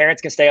this way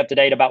parents can stay up to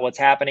date about what's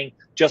happening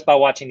just by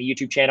watching the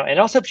YouTube channel. And it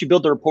also helps you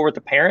build the rapport with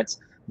the parents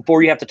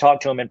before you have to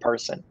talk to them in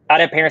person. I'd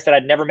have parents that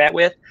I'd never met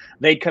with.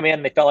 They'd come in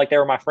and they felt like they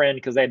were my friend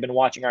because they'd been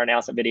watching our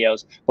announcement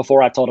videos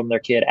before I told them their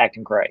kid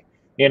acting gray.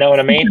 You know what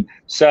I mean?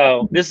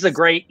 So this is a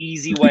great,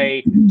 easy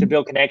way to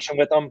build connection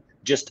with them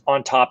just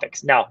on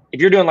topics. Now, if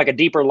you're doing like a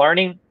deeper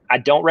learning, I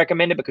don't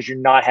recommend it because you're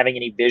not having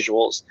any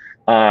visuals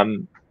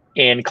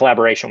in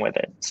collaboration with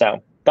it.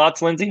 So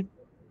thoughts, Lindsay?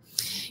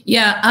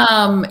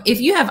 Yeah. If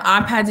you have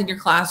iPads in your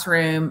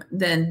classroom,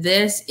 then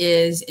this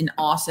is an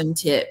awesome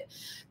tip.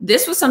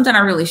 This was something I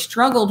really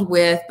struggled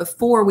with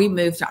before we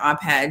moved to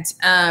iPads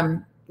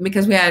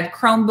because we had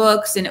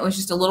Chromebooks and it was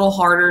just a little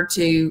harder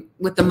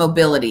with the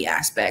mobility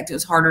aspect. It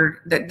was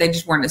harder that they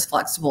just weren't as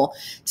flexible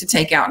to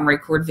take out and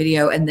record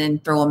video and then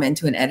throw them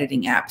into an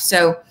editing app.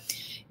 So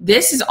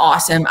this is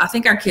awesome. I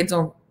think our kids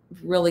will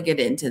really get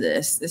into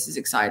this. This is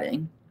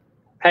exciting.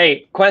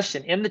 Hey,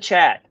 question in the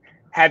chat.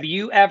 Have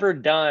you ever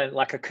done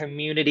like a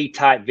community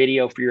type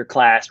video for your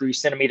class where you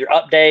send them either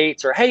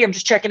updates or, hey, I'm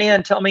just checking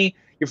in, tell me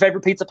your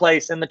favorite pizza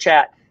place in the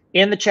chat.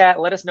 In the chat,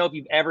 let us know if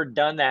you've ever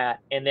done that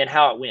and then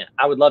how it went.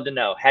 I would love to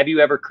know. Have you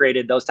ever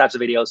created those types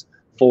of videos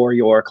for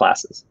your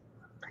classes?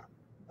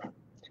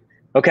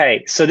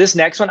 Okay, so this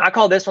next one, I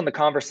call this one the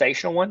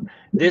conversational one.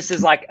 This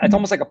is like, it's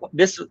almost like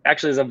this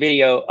actually is a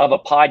video of a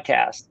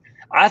podcast.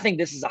 I think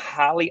this is a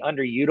highly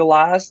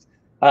underutilized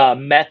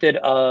method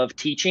of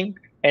teaching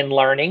and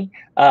learning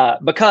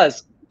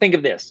because think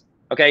of this.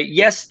 Okay.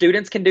 Yes,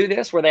 students can do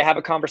this where they have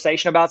a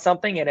conversation about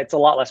something and it's a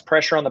lot less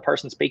pressure on the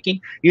person speaking.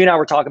 You and I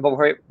were talking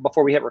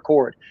before we hit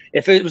record.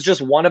 If it was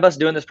just one of us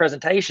doing this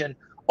presentation,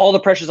 all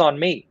the pressure's on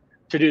me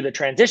to do the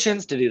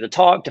transitions, to do the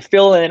talk, to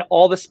fill in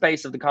all the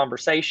space of the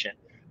conversation.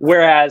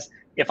 Whereas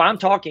if I'm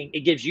talking,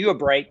 it gives you a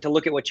break to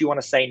look at what you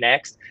want to say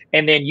next.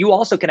 And then you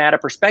also can add a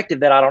perspective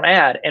that I don't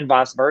add and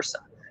vice versa.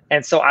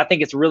 And so I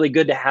think it's really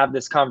good to have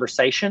this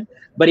conversation,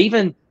 but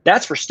even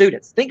that's for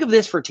students. Think of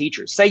this for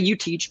teachers. Say you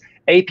teach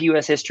AP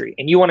US history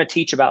and you want to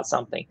teach about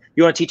something.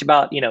 You want to teach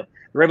about, the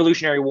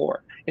Revolutionary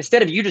War.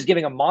 Instead of you just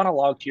giving a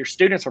monologue to your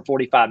students for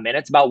 45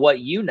 minutes about what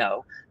you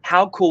know,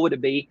 how cool would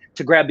it be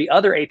to grab the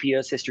other AP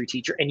US history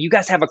teacher and you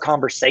guys have a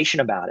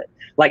conversation about it?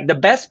 Like the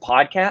best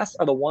podcasts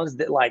are the ones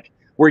that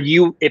where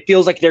it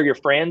feels like they're your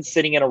friends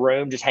sitting in a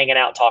room, just hanging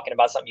out, talking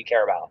about something you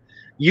care about.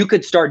 You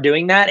could start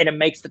doing that and it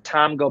makes the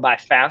time go by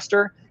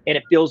faster. And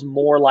it feels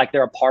more like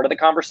they're a part of the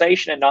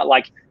conversation and not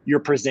like you're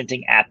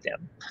presenting at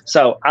them.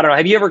 So I don't know.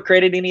 Have you ever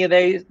created any of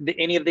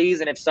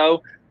these? And if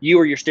so, you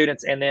or your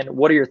students? And then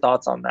what are your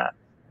thoughts on that?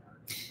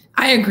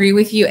 I agree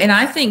with you. And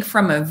I think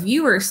from a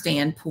viewer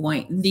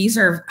standpoint, these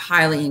are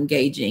highly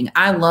engaging.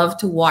 I love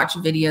to watch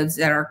videos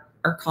that are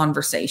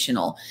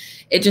conversational.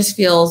 It just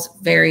feels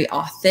very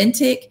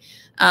authentic.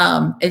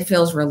 It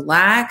feels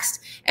relaxed.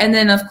 And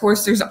then of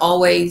course there's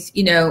always,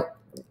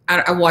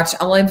 I watch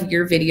all of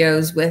your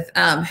videos with,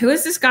 who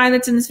is this guy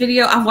that's in this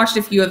video? I've watched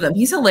a few of them.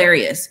 He's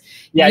hilarious.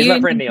 Yeah, he's my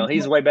friend Neil.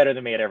 He's way better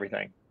than me at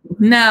everything.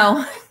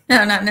 No,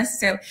 not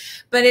necessarily.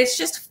 But it's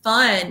just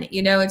fun.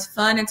 It's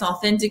fun. It's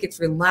authentic.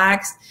 It's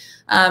relaxed.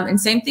 And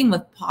same thing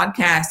with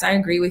podcasts. I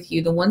agree with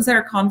you. The ones that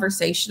are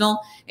conversational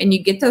and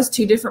you get those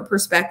two different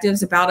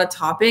perspectives about a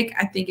topic,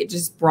 I think it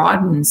just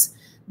broadens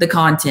the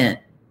content.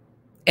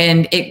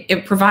 And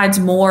it provides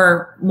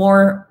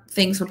more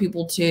things for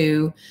people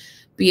to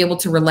be able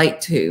to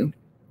relate to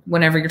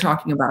whenever you're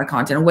talking about a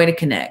content, a way to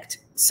connect.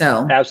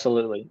 So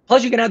absolutely.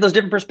 Plus you can have those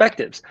different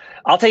perspectives.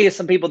 I'll tell you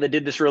some people that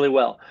did this really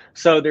well.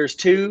 So there's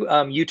two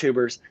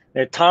YouTubers,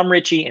 they're Tom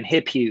Ritchie and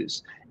Hip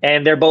Hughes,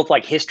 and they're both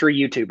like history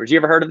YouTubers. You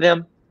ever heard of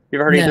them? You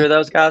ever heard either of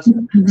those guys?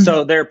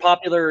 So they're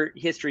popular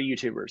history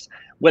YouTubers.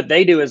 What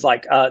they do is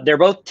they're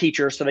both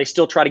teachers, so they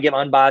still try to give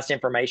unbiased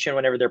information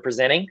whenever they're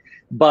presenting.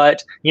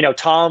 But,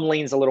 Tom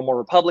leans a little more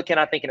Republican,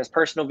 I think, in his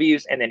personal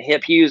views, and then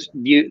Hip Hughes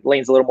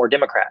leans a little more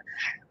Democrat.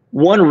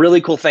 One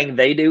really cool thing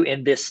they do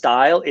in this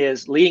style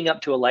is leading up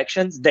to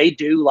elections, they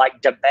do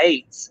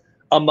debates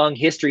among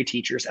history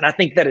teachers. And I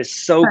think that is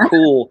so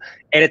cool.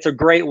 And it's a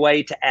great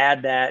way to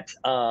add that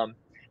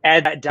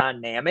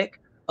dynamic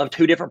of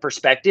two different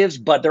perspectives,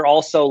 but they're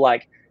also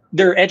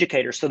they're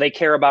educators. So they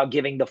care about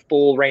giving the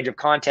full range of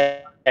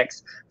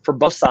context for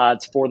both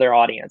sides for their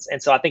audience.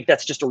 And so I think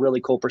that's just a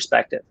really cool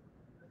perspective.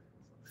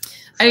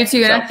 I do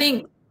too. And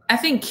I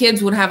think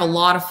kids would have a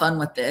lot of fun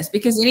with this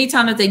because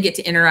anytime that they get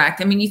to interact,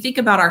 I mean, you think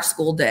about our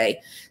school day,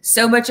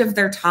 so much of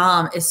their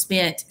time is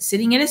spent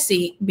sitting in a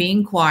seat,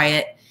 being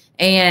quiet.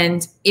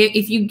 And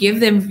if you give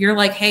them, if you're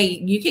like,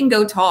 hey, you can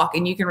go talk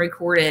and you can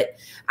record it,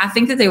 I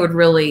think that they would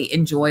really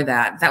enjoy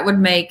that. That would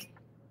make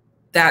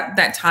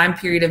that time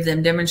period of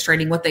them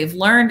demonstrating what they've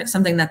learned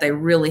something that they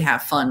really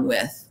have fun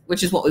with,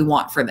 which is what we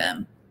want for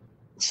them.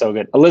 So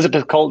good.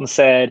 Elizabeth Colton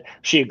said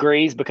she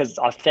agrees because it's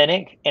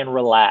authentic and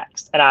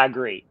relaxed. And I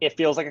agree. It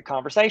feels like a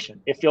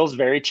conversation. It feels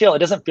very chill. It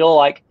doesn't feel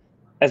like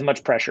as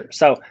much pressure.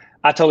 So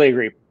I totally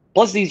agree.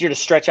 Plus it's easier to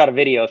stretch out a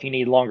video if you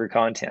need longer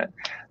content.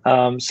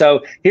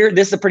 So here,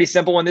 this is a pretty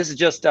simple one. This is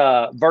just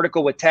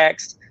vertical with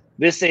text.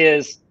 This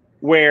is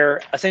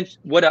where essentially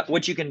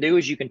what you can do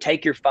is you can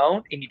take your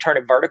phone and you turn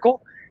it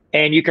vertical,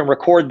 and you can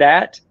record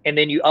that, and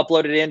then you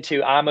upload it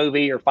into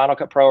iMovie or Final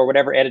Cut Pro or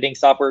whatever editing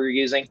software you're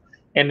using,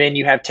 and then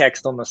you have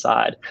text on the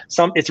side.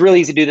 It's really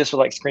easy to do this with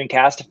like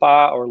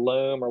Screencastify or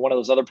Loom or one of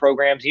those other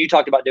programs. You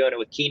talked about doing it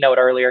with Keynote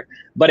earlier,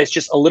 but it's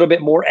just a little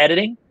bit more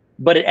editing,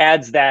 but it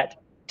adds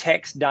that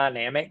text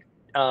dynamic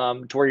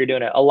to where you're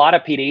doing it. A lot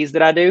of PDs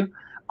that I do,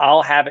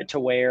 I'll have it to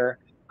where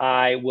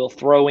I will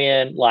throw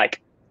in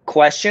like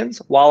questions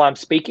while I'm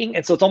speaking.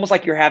 And so it's almost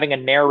like you're having a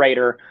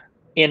narrator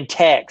in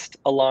text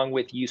along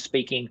with you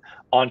speaking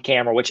on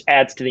camera, which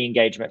adds to the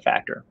engagement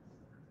factor.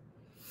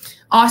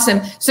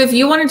 Awesome. So if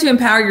you wanted to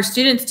empower your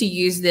students to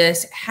use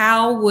this,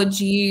 how would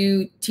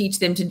you teach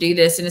them to do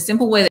this in a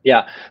simple way?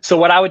 Yeah. So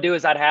what I would do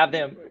is I'd have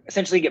them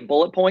essentially get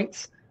bullet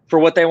points for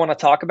what they want to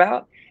talk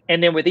about.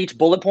 And then with each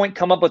bullet point,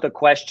 come up with a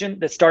question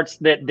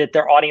that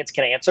their audience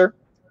can answer.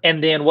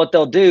 And then what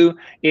they'll do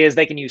is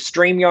they can use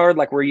StreamYard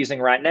like we're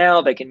using right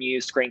now. They can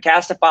use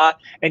Screencastify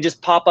and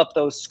just pop up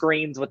those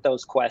screens with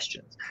those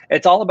questions.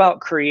 It's all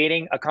about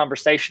creating a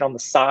conversation on the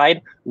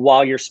side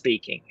while you're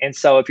speaking. And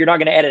so if you're not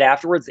going to edit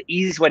afterwards, the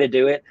easiest way to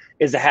do it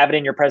is to have it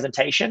in your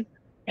presentation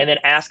and then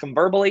ask them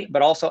verbally,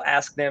 but also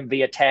ask them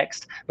via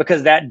text,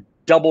 because that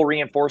double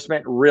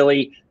reinforcement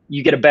really,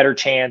 you get a better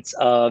chance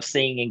of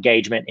seeing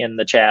engagement in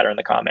the chat or in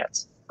the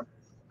comments.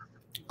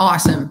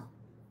 Awesome.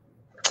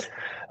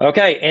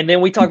 Okay, and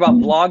then we talk about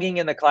vlogging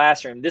in the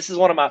classroom. This is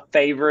one of my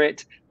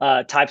favorite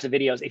types of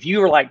videos. If you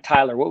were like,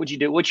 Tyler, what would you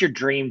do? What's your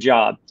dream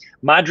job?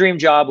 My dream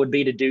job would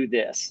be to do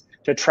this,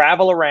 to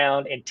travel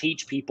around and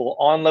teach people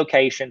on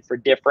location for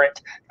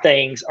different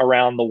things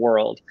around the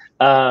world.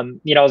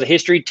 You know, I was a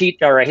history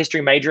teacher or a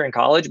history major in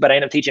college, but I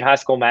ended up teaching high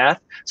school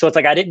math. So it's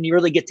like I didn't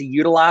really get to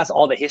utilize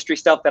all the history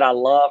stuff that I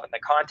love and the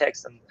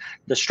context and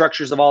the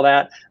structures of all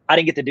that. I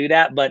didn't get to do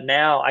that, but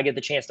now I get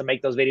the chance to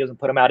make those videos and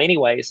put them out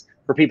anyways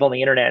for people on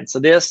the internet. So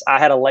this, I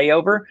had a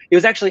layover. It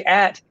was actually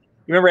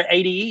you remember at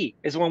ADE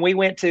is when we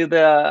went to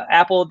the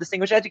Apple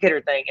Distinguished Educator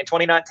thing in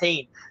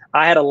 2019.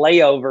 I had a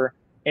layover.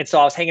 And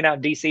so I was hanging out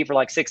in DC for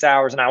like 6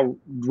 hours, and I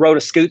rode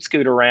a scoot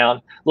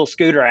around, little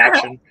scooter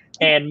action,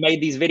 and made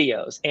these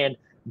videos. And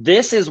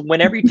this is,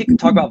 whenever you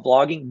talk about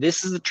vlogging,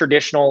 this is the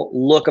traditional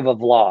look of a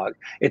vlog.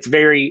 It's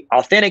very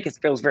authentic. It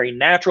feels very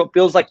natural. It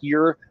feels like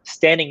you're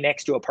standing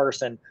next to a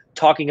person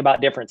talking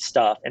about different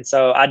stuff. And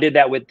so I did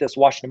that with this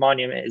Washington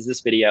Monument is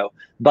this video.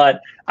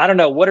 But I don't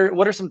know, what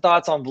are some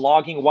thoughts on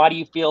vlogging? Why do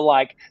you feel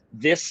like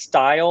this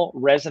style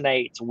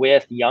resonates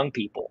with young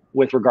people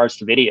with regards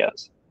to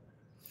videos?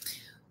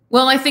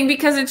 Well, I think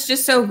because it's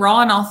just so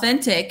raw and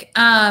authentic.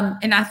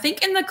 And I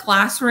think in the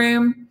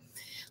classroom,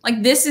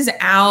 like this is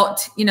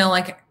out, you know,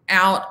 like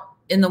out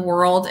in the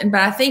world.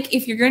 But I think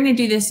if you're going to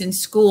do this in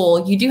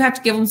school, you do have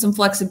to give them some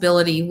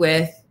flexibility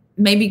with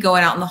maybe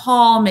going out in the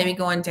hall, maybe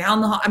going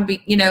down the hall,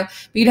 you know,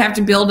 you'd have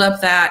to build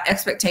up that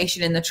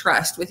expectation and the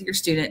trust with your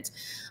students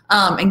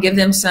and give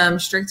them some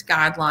strict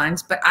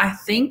guidelines. But I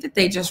think that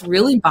they just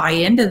really buy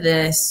into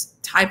this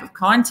type of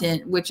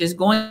content, which is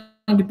going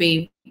to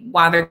be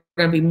why they're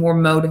going to be more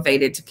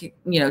motivated to,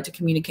 you know, to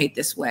communicate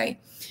this way.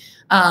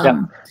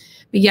 But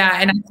yeah,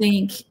 and I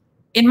think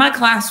in my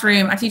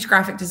classroom, I teach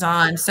graphic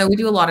design. So we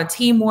do a lot of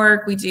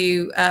teamwork. We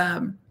do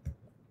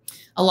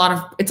a lot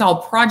of, it's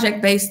all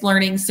project-based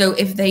learning. So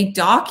if they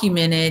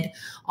documented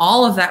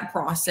all of that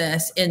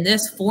process in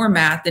this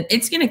format, then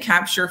it's going to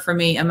capture for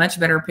me a much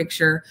better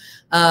picture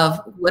of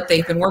what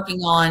they've been working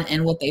on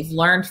and what they've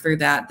learned through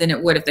that than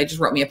it would if they just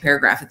wrote me a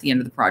paragraph at the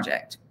end of the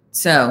project.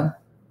 So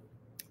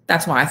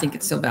that's why I think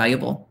it's so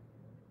valuable.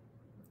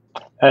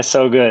 That's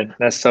so good.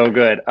 That's so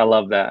good. I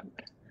love that.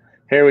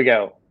 Here we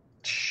go.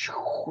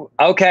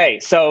 Okay.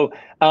 So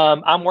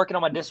I'm working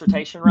on my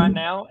dissertation right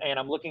now, and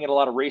I'm looking at a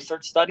lot of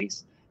research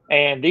studies.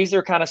 And these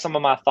are kind of some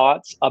of my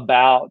thoughts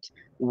about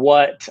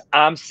what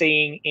I'm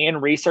seeing in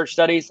research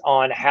studies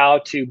on how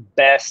to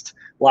best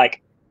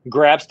like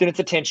grab students'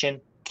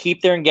 attention,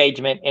 keep their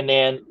engagement, and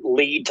then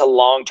lead to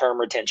long-term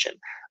retention.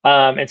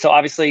 And so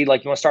obviously,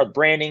 like, you want to start with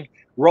branding,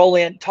 roll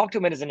in, talk to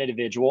them as an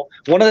individual.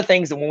 One of the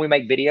things that when we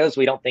make videos,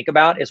 we don't think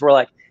about is we're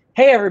like,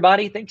 hey,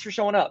 everybody, thanks for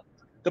showing up.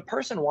 The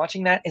person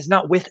watching that is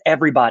not with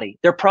everybody.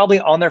 They're probably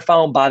on their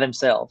phone by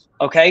themselves.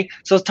 Okay.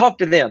 So let's talk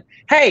to them.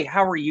 Hey,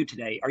 how are you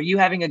today? Are you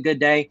having a good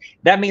day?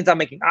 That means I'm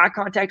making eye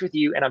contact with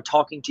you and I'm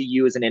talking to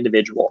you as an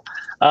individual.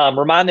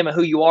 Remind them of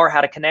who you are, how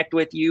to connect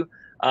with you.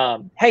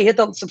 Hey, hit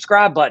the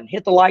subscribe button,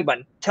 hit the like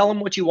button, tell them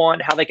what you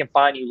want, how they can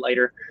find you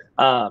later.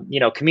 You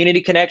know,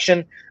 community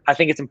connection. I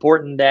think it's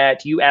important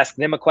that you ask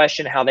them a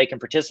question, how they can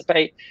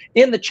participate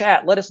in the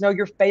chat. Let us know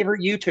your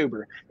favorite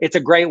YouTuber. It's a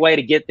great way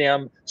to get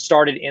them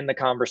started in the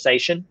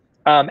conversation.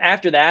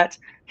 After that,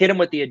 hit them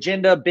with the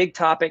agenda, big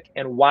topic,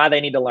 and why they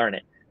need to learn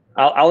it.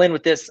 I'll end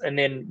with this, and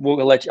then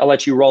I'll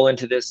let you roll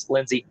into this,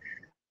 Lindsay.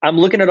 I'm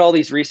looking at all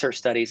these research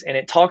studies, and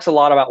it talks a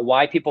lot about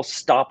why people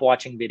stop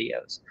watching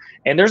videos.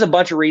 And there's a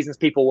bunch of reasons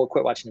people will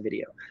quit watching a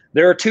video.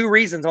 There are 2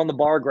 reasons on the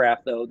bar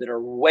graph, though, that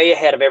are way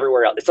ahead of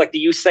everywhere else. It's like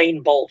the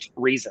Usain Bolt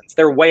reasons.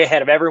 They're way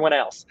ahead of everyone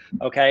else,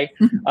 okay?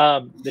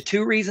 The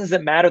 2 reasons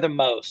that matter the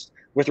most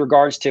with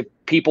regards to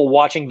people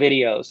watching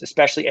videos,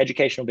 especially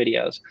educational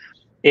videos,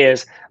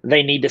 is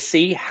they need to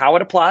see how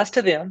it applies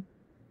to them,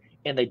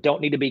 and they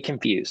don't need to be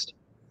confused.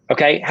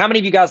 Okay. How many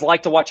of you guys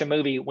like to watch a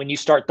movie when you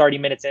start 30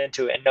 minutes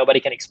into it and nobody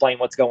can explain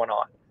what's going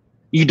on?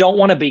 You don't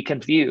want to be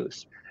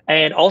confused.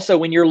 And also,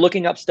 when you're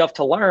looking up stuff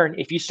to learn,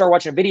 if you start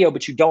watching a video,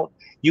 but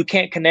you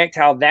can't connect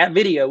how that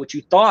video, which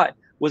you thought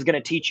was going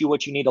to teach you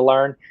what you need to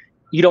learn,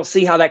 you don't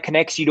see how that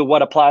connects you to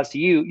what applies to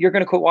you, you're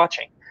going to quit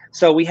watching.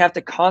 So we have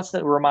to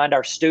constantly remind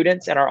our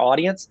students and our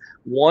audience,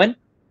 one,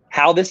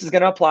 how this is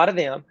going to apply to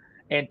them.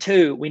 And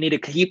two, we need to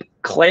keep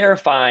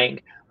clarifying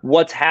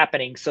what's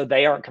happening so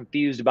they aren't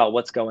confused about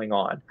what's going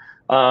on.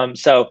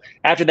 So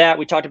after that,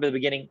 we talked about the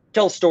beginning,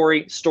 tell a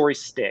story,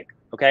 stories stick.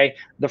 Okay.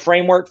 The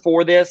framework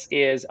for this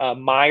is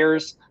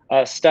Myers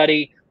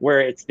study, where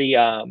it's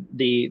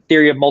the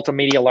theory of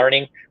multimedia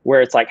learning, where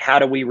it's like, how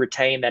do we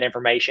retain that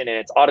information? And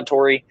it's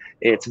auditory,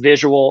 it's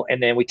visual,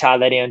 and then we tie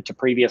that into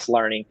previous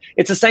learning.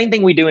 It's the same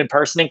thing we do in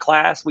person in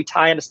class. We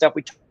tie into stuff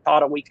we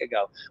taught a week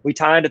ago. We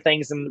tie into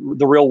things in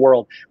the real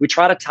world. We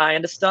try to tie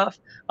into stuff.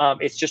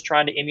 It's just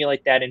trying to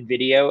emulate that in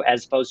video,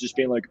 as opposed to just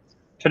being like,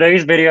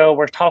 today's video,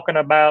 we're talking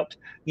about,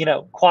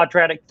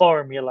 quadratic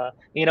formula.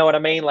 You know what I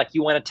mean? Like,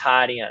 you want to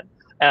tie it in.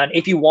 And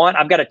if you want,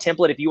 I've got a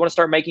template. If you want to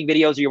start making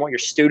videos, or you want your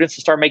students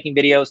to start making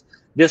videos,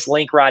 this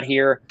link right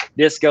here,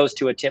 this goes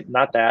to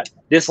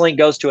this link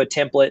goes to a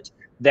template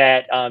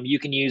that you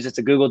can use. It's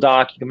a Google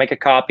Doc. You can make a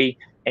copy,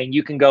 and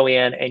you can go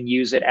in and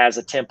use it as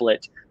a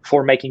template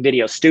for making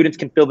videos. Students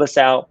can fill this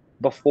out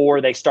before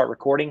they start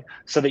recording,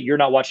 so that you're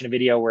not watching a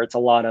video where it's a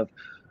lot of,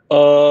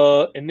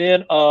 and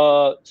then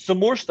some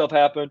more stuff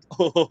happened.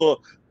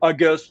 I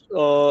guess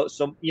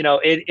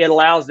it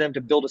allows them to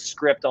build a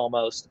script,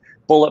 almost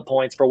bullet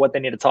points for what they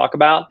need to talk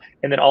about,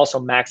 and then also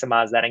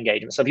maximize that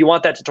engagement. So if you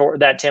want that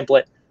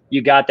template,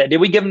 you got that.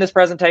 Did we give them this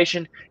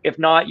presentation? If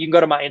not, you can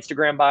go to my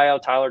Instagram bio,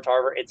 Tyler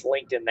Tarver. It's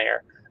linked in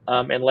there.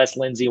 Unless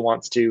Lindsay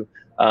wants to,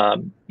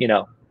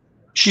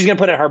 she's going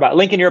to put it in her bio.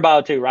 Link in your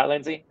bio too, right,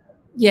 Lindsay?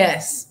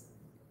 Yes.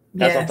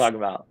 That's what I'm talking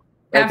about.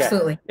 Okay.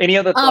 Absolutely. Any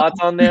other thoughts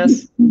on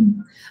this?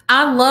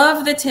 I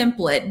love the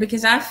template,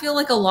 because I feel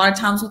like a lot of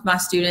times with my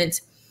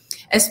students,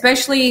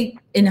 especially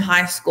in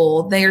high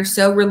school, they are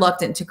so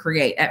reluctant to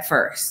create at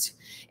first.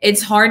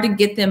 It's hard to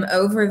get them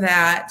over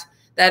that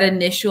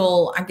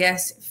initial, I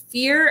guess,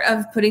 fear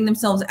of putting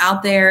themselves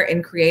out there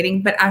and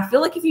creating. But I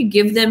feel like if you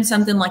give them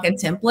something like a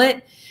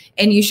template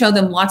and you show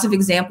them lots of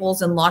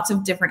examples and lots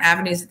of different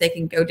avenues that they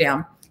can go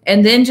down,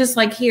 and then just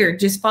like here,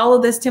 just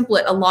follow this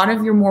template, a lot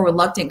of your more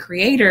reluctant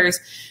creators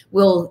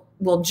will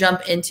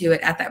jump into it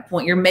at that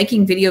point. You're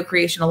making video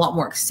creation a lot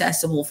more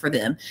accessible for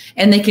them,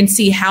 and they can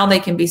see how they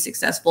can be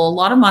successful. A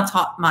lot of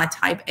my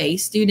type A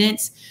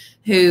students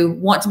who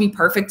want to be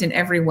perfect in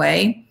every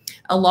way,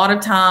 a lot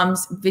of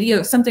times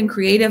something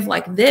creative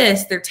like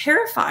this, they're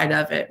terrified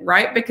of it,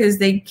 right? Because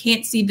they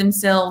can't see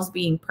themselves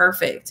being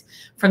perfect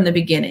from the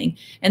beginning.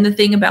 And the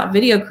thing about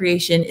video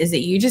creation is that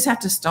you just have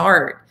to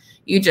start.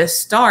 You just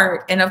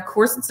start. And of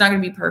course, it's not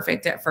going to be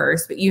perfect at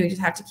first, but you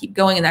just have to keep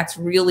going. And that's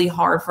really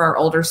hard for our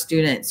older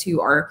students who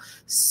are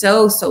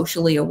so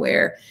socially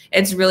aware.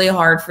 It's really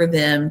hard for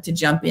them to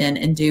jump in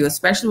and do,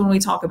 especially when we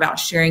talk about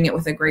sharing it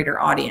with a greater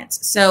audience.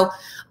 So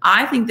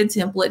I think the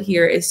template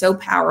here is so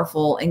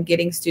powerful in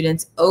getting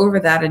students over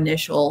that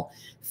initial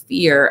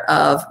fear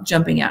of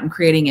jumping out and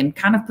creating and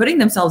kind of putting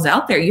themselves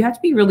out there. You have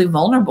to be really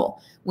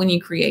vulnerable when you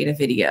create a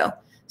video.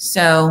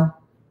 So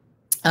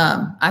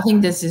I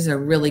think this is a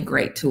really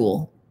great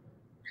tool.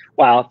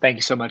 Wow. Thank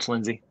you so much,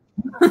 Lindsay.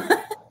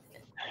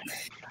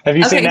 Have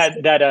you seen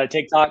that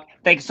TikTok?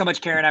 Thank you so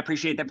much, Karen. I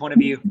appreciate that point of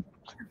view.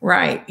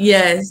 Right.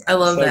 Yes. I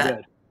love that.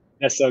 Good.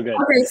 That's so good.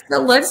 Okay. So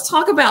let's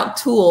talk about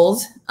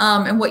tools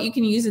and what you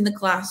can use in the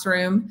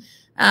classroom.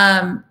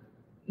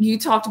 You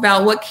talked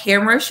about what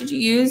camera should you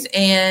use.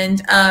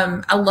 And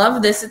I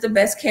love this. It's the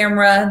best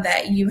camera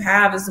that you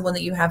have is the one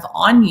that you have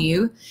on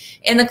you.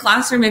 In the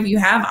classroom, if you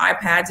have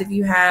iPads, if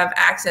you have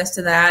access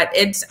to that,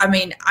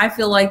 I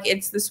feel like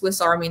it's the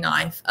Swiss Army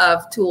knife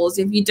of tools.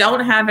 If you don't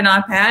have an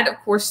iPad, of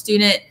course,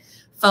 student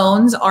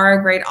phones are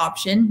a great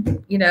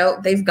option.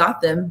 They've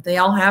got them. They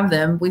all have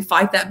them. We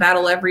fight that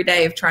battle every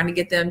day of trying to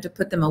get them to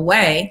put them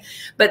away.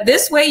 But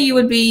this way you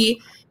would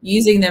be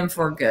using them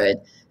for good.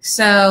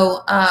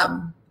 So,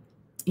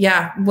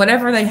 yeah,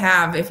 whatever they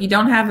have. If you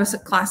don't have a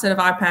class set of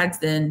iPads,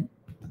 then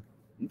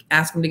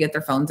ask them to get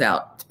their phones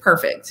out. It's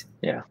perfect.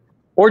 Yeah.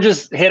 Or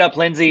just hit up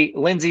Lindsay.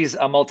 Lindsay's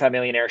a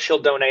multimillionaire.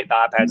 She'll donate the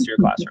iPads to your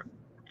classroom.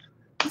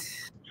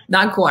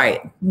 Not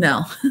quite.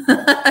 No.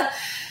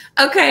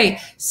 Okay.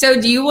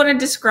 So do you want to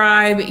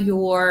describe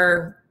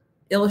your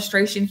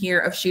illustration here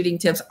of shooting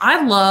tips?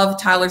 I love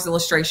Tyler's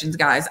illustrations,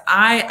 guys.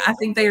 I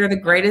think they are the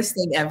greatest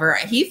thing ever.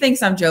 He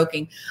thinks I'm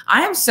joking.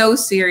 I am so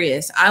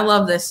serious. I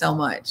love this so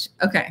much.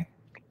 Okay.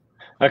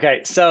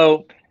 Okay,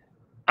 so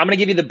I'm going to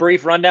give you the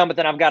brief rundown, but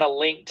then I've got a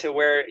link to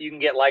where you can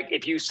get, like,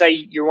 if you say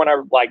you want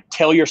to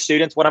tell your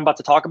students what I'm about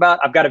to talk about,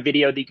 I've got a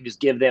video that you can just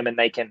give them and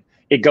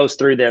it goes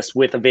through this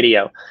with a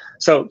video.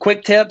 So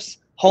quick tips: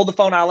 hold the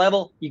phone eye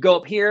level. You go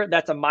up here,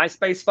 that's a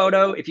MySpace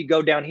photo. If you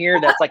go down here,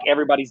 that's like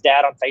everybody's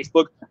dad on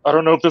Facebook. I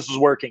don't know if this is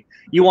working.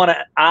 You want to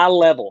eye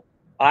level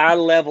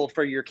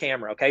for your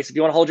camera. Okay. So if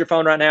you want to hold your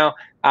phone right now,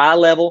 eye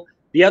level.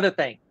 The other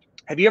thing,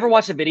 have you ever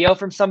watched a video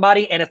from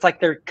somebody and it's like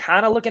they're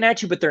kind of looking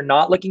at you, but they're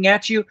not looking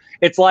at you?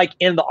 It's like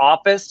in The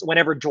Office,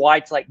 whenever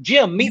Dwight's like,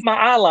 Jim, meet my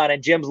eye line,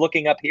 and Jim's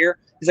looking up here.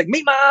 He's like,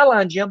 meet my eye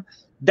line, Jim.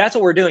 That's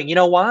what we're doing. You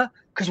know why?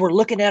 Because we're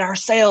looking at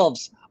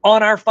ourselves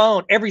on our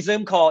phone. Every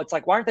Zoom call, it's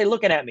like, why aren't they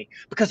looking at me?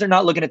 Because they're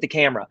not looking at the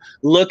camera.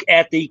 Look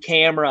at the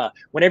camera.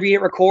 Whenever you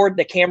hit record,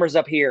 the camera's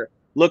up here.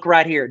 Look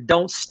right here.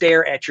 Don't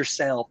stare at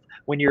yourself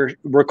when you're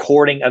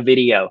recording a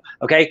video.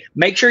 Okay.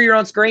 Make sure you're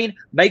on screen.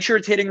 Make sure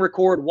it's hitting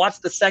record. Watch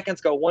the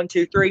seconds go 1,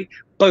 2, 3.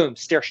 Boom.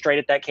 Stare straight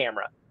at that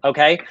camera.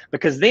 Okay.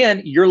 Because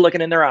then you're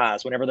looking in their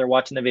eyes whenever they're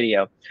watching the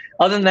video.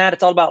 Other than that,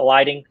 it's all about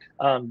lighting.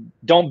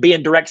 Don't be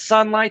in direct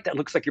sunlight. That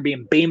looks like you're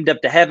being beamed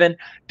up to heaven.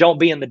 Don't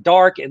be in the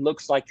dark. It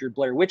looks like your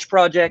Blair Witch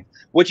Project.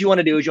 What you want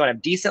to do is you want to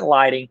have decent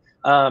lighting.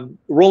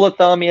 Rule of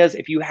thumb is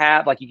if you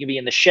have, like, you can be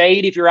in the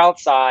shade if you're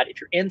outside,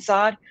 if you're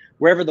inside,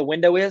 wherever the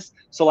window is.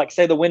 So like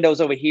say the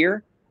window's over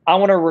here. I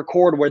want to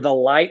record where the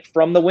light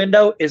from the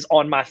window is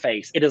on my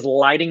face. It is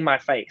lighting my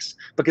face,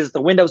 because if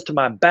the window's to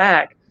my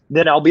back,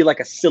 then I'll be like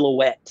a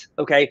silhouette.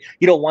 Okay.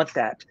 You don't want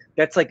that.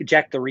 That's like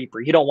Jack the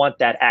Reaper. You don't want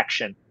that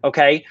action.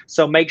 Okay.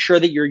 So make sure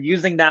that you're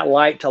using that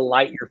light to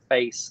light your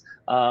face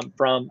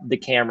from the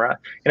camera.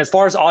 And as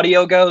far as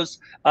audio goes,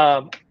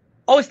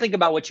 always think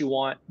about what you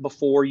want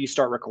before you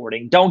start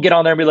recording. Don't get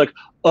on there and be like,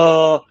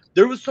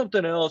 there was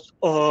something else.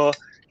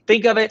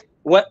 Think of it.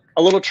 What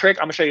a little trick.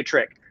 I'm gonna show you a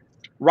trick.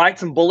 Write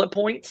some bullet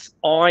points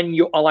on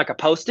like a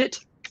Post-it.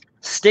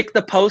 Stick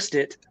the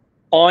Post-it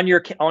on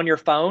your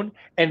phone,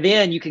 and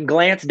then you can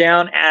glance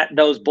down at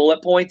those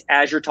bullet points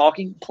as you're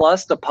talking.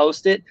 Plus, the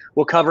Post-it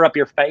will cover up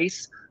your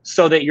face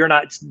so that you're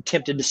not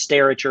tempted to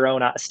stare at your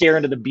own eye, stare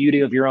into the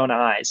beauty of your own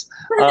eyes.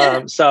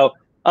 So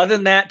other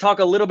than that, talk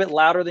a little bit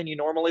louder than you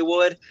normally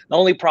would. The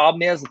only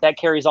problem is that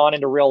carries on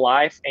into real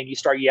life, and you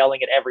start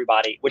yelling at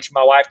everybody, which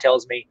my wife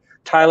tells me,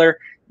 Tyler,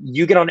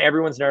 you get on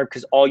everyone's nerve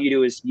because all you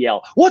do is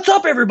yell, "What's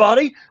up,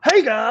 everybody?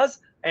 Hey, guys."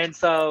 And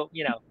so,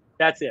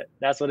 that's it.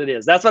 That's what it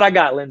is. That's what I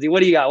got, Lindsay. What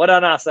do you got? What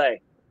did I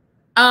say?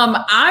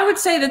 I would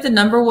say that the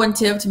number one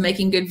tip to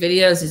making good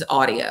videos is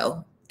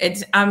audio.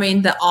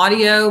 The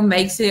audio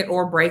makes it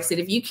or breaks it.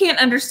 If you can't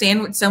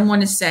understand what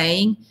someone is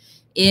saying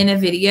in a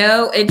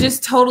video, it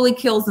just totally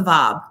kills the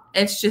vibe.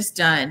 It's just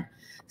done.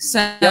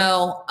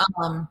 So,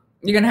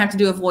 you're going to have to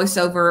do a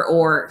voiceover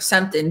or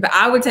something. But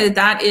I would say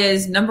that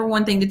is number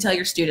one thing to tell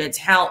your students.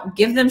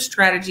 Give them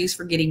strategies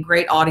for getting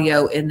great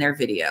audio in their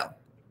video.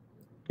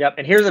 Yep.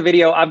 And here's a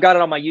video. I've got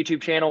it on my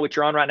YouTube channel, which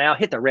you're on right now.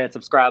 Hit the red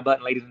subscribe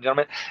button, ladies and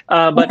gentlemen.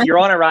 But you're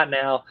on it right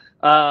now.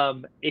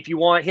 If you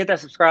want, hit that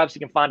subscribe so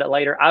you can find it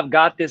later. I've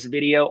got this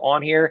video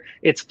on here.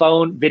 It's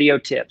phone video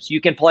tips. You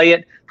can play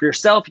it for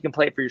yourself. You can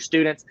play it for your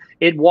students.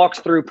 It walks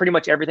through pretty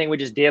much everything we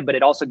just did, but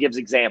it also gives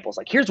examples.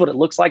 Like, here's what it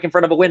looks like in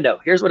front of a window.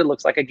 Here's what it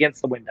looks like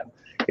against the window.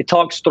 It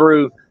talks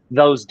through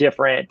those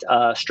different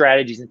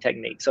strategies and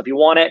techniques. So if you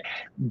want it,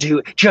 do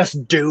it.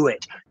 Just do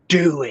it.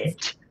 Do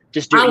it.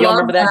 Just do it. You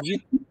remember that?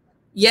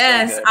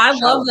 Yes, so I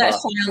love that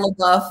Shia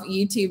LaBeouf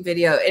YouTube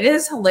video. It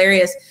is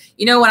hilarious.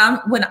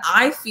 When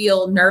I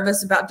feel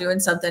nervous about doing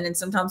something, and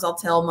sometimes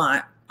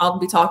I'll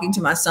be talking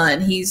to my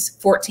son. He's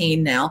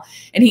 14 now,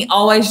 and he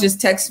always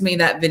just texts me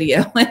that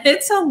video.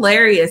 It's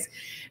hilarious.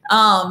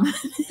 And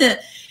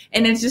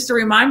it's just a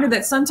reminder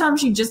that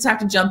sometimes you just have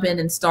to jump in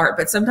and start,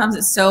 but sometimes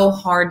it's so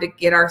hard to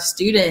get our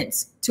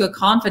students to a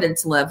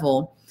confidence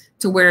level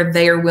to where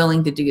they are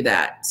willing to do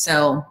that.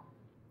 So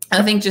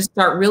I think just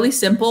start really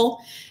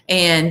simple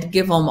and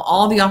give them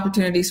all the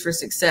opportunities for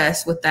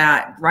success with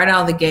that right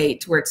out of the gate,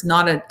 to where it's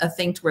not a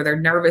thing to where they're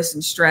nervous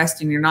and stressed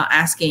and you're not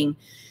asking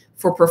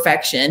for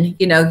perfection.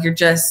 You're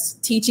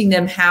just teaching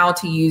them how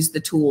to use the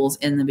tools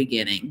in the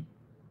beginning.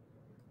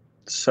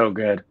 So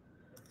good.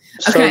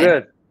 So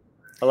good.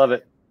 I love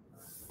it.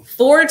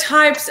 4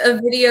 types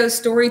of video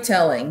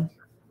storytelling.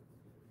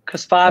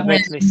 Because 5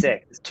 makes me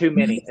sick. It's too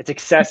many. It's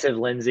excessive,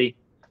 Lindsay.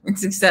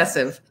 It's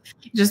excessive.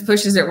 It just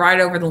pushes it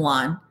right over the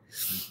line.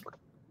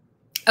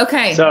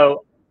 Okay.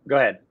 So go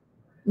ahead.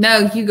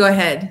 No, you go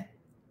ahead.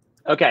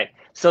 Okay.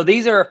 So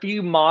these are a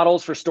few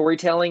models for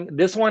storytelling.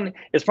 This one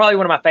is probably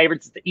one of my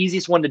favorites. It's the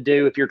easiest one to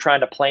do if you're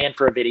trying to plan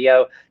for a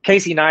video.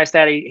 Casey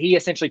Neistat, he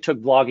essentially took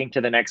vlogging to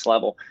the next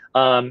level.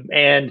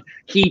 And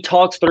he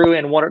talks through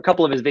in a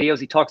couple of his videos,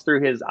 he talks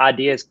through his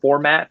ideas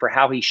format for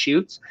how he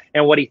shoots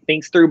and what he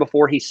thinks through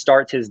before he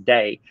starts his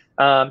day.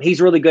 He's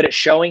really good at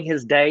showing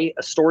his day,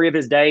 a story of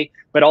his day,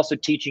 but also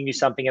teaching you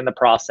something in the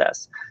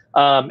process.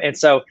 And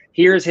so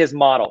here's his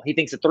model. He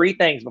thinks of 3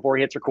 things before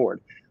he hits record.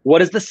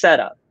 What is the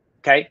setup?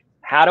 Okay.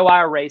 How do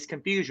I erase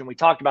confusion? We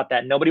talked about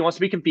that. Nobody wants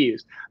to be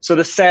confused. So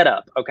the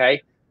setup,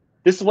 okay,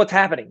 this is what's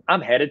happening.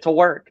 I'm headed to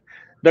work.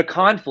 The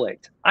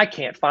conflict, I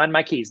can't find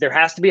my keys. There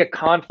has to be a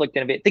conflict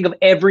in it. Think of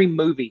every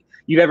movie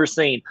you've ever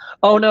seen.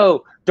 Oh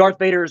no, Darth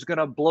Vader is going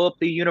to blow up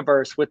the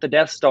universe with the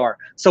Death Star.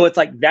 So it's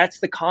like, that's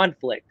the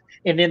conflict.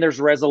 And then there's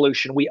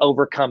resolution. We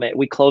overcome it.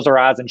 We close our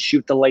eyes and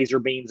shoot the laser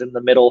beams in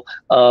the middle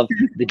of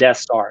the Death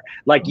Star.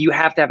 Like, you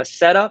have to have a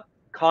setup,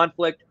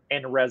 conflict,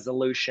 and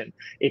resolution.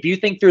 If you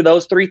think through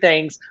those three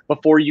things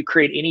before you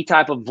create any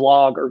type of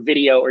vlog or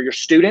video, or your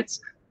students,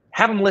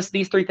 have them list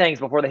these three things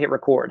before they hit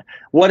record.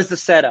 What is the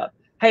setup?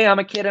 Hey, I'm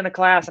a kid in a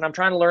class and I'm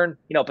trying to learn,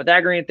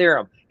 Pythagorean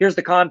theorem. Here's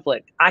the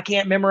conflict. I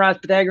can't memorize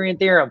Pythagorean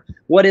theorem.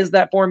 What is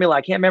that formula?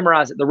 I can't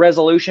memorize it. The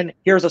resolution,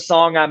 here's a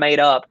song I made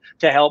up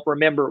to help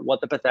remember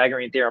what the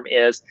Pythagorean theorem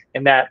is,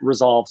 and that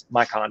resolves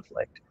my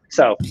conflict.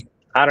 So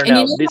I don't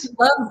know.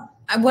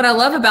 What I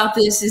love about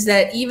this is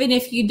that even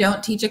if you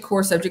don't teach a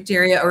core subject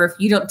area, or if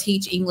you don't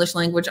teach English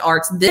language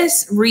arts,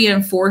 this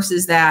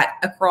reinforces that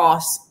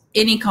across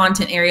any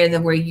content area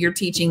that where you're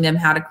teaching them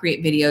how to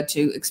create video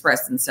to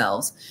express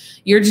themselves.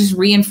 You're just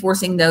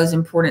reinforcing those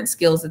important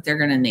skills that they're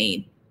going to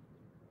need.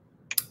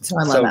 So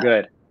I love that.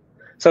 Good.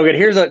 So good.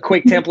 Here's a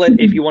quick template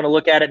if you want to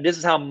look at it. This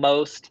is how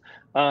most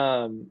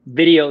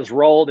videos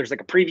roll. There's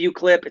like a preview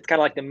clip. It's kind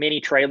of like the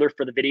mini trailer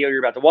for the video you're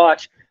about to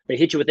watch. They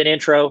hit you with an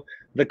intro,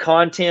 the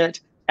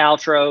content,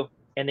 outro,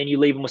 and then you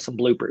leave them with some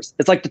bloopers.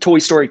 It's like the Toy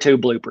Story 2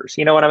 bloopers.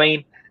 You know what I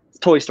mean? It's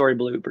Toy Story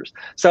bloopers.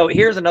 So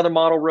here's another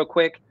model real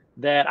quick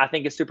that I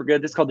think is super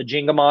good. This is called the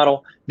Jenga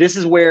model. This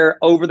is where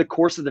over the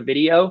course of the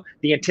video,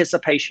 the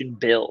anticipation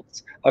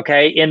builds.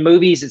 Okay. In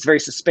movies, it's very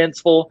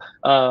suspenseful.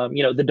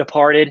 The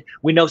Departed,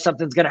 we know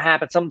something's going to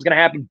happen. Something's going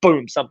to happen.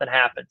 Boom, something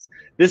happens.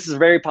 This is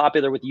very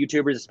popular with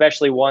YouTubers,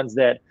 especially ones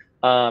that,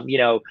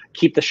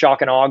 keep the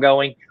shock and awe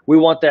going. We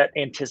want that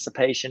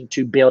anticipation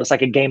to build. It's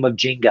like a game of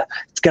Jenga.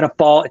 It's going to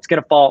fall. It's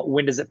going to fall.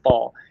 When does it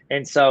fall?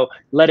 And so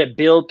let it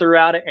build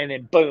throughout it, and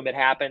then boom, it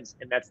happens.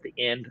 And that's the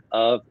end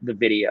of the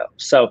video.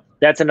 So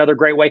that's another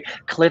great way.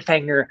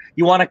 Cliffhanger.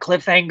 You want a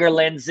cliffhanger,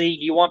 Lindsay?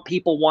 You want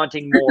people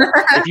wanting more.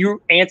 If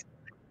you answer,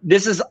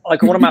 this is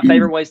like one of my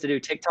favorite ways to do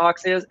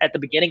TikToks is at the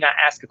beginning, I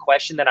ask a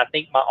question that I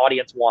think my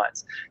audience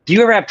wants. Do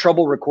you ever have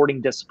trouble recording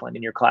discipline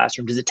in your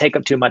classroom? Does it take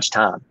up too much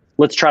time?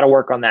 Let's try to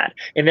work on that.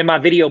 And then my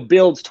video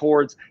builds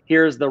towards,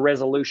 here's the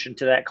resolution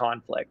to that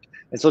conflict.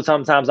 And so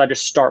sometimes I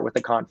just start with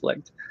the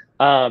conflict.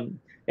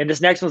 And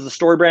this next one's the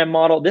story brand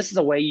model. This is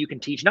a way you can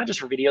teach, not just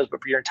for videos,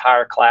 but for your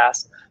entire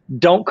class.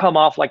 Don't come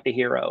off like the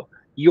hero.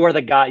 You are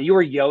the guy. You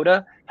are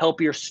Yoda. Help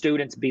your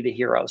students be the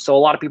hero. So a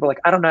lot of people are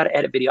like, I don't know how to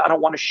edit video. I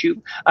don't want to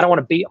shoot. I don't want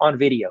to be on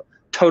video.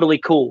 Totally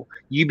cool.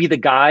 You be the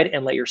guide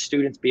and let your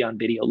students be on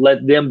video.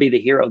 Let them be the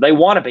hero. They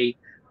want to be.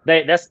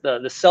 That's the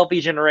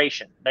selfie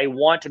generation. They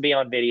want to be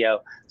on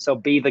video. So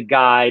be the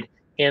guide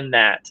in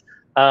that.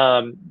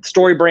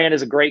 Story Brand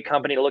is a great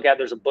company to look at.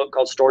 There's a book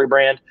called Story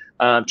Brand.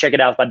 Check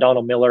it out by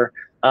Donald Miller.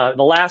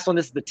 The last one,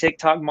 this is the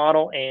TikTok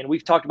model. And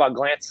we've talked about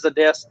glances of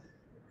this.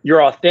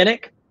 You're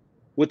authentic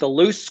with a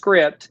loose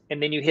script,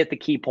 and then you hit the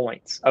key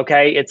points.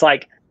 Okay. It's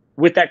like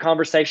with that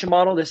conversation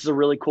model, this is a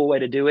really cool way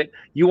to do it.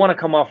 You want to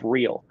come off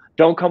real.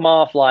 Don't come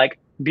off like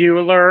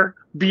Bueller.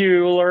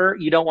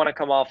 You don't want to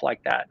come off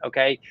like that.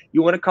 Okay.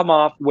 You want to come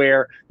off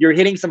where you're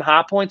hitting some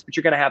high points, but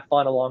you're going to have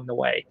fun along the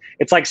way.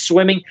 It's like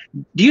swimming.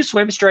 Do you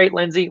swim straight,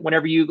 Lindsay?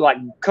 Whenever you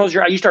close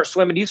your eyes, you start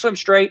swimming. Do you swim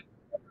straight?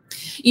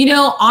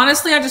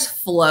 Honestly, I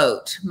just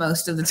float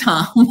most of the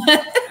time.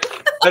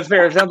 That's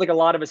fair. It sounds like a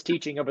lot of us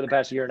teaching over the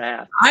past year and a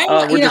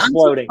half. We're just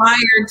floating. I'm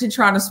inspired to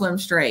try to swim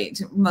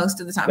straight most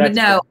of the time. But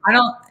no, I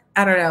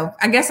don't know.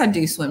 I guess I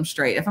do swim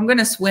straight. If I'm going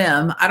to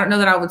swim, I don't know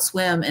that I would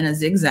swim in a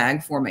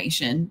zigzag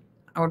formation.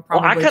 I would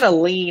probably. Well, I kind of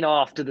lean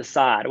off to the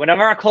side.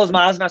 Whenever I close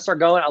my eyes and I start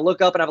going, I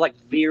look up and I've like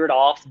veered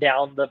off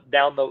down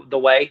the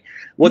way.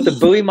 What the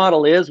buoy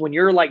model is, when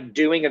you're like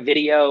doing a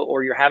video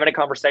or you're having a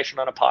conversation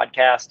on a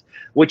podcast,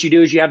 what you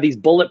do is you have these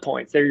bullet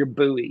points. They're your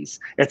buoys.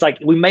 It's like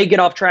we may get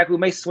off track. We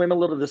may swim a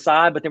little to the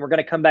side, but then we're going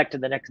to come back to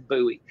the next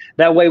buoy.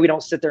 That way we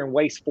don't sit there and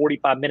waste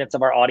 45 minutes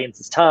of our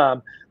audience's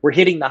time. We're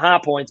hitting the high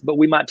points, but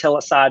we might tell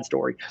a side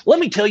story. Let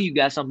me tell you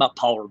guys something about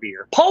Paul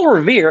Revere. Paul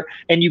Revere,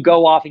 and you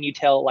go off and you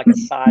tell like a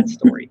side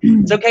story.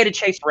 It's okay to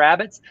chase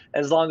rabbits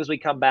as long as we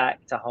come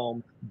back to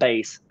home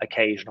base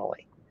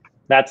occasionally.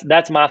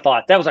 That's my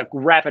thought. That was a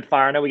rapid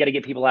fire. I know we got to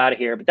get people out of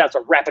here, but that's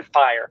a rapid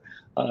fire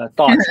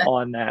thoughts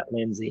on that,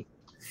 Lindsay.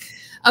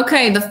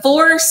 Okay, the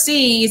 4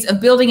 C's of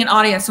building an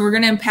audience. So we're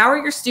going to empower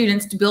your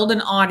students to build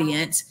an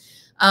audience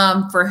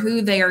for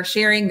who they are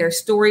sharing their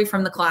story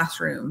from the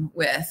classroom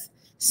with.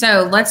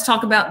 So let's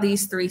talk about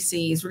these 3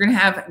 C's. We're going to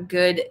have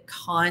good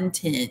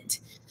content.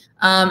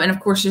 And of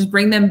course, just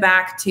bring them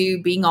back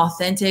to being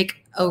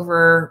authentic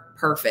over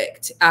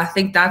perfect. I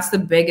think that's the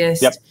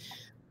biggest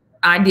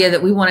idea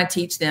that we want to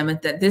teach them,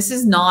 that this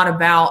is not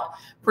about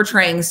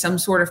portraying some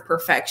sort of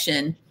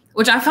perfection,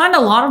 which I find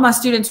a lot of my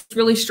students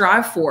really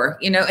strive for,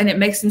 and it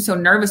makes them so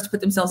nervous to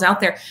put themselves out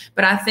there.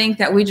 But I think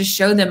that we just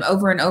show them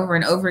over and over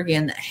and over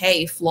again that,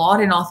 hey,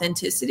 flawed in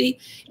authenticity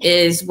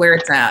is where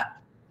it's at.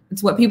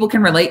 It's what people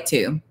can relate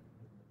to.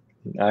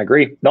 I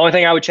agree. The only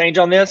thing I would change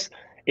on this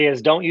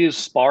is don't use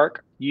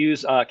Spark,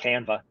 use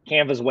Canva.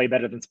 Canva is way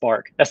better than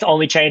Spark. That's the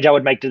only change I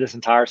would make to this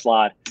entire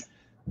slide.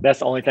 That's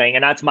the only thing.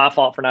 And that's my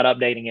fault for not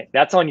updating it.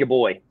 That's on your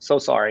boy. So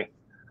sorry.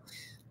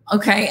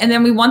 Okay. And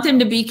then we want them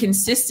to be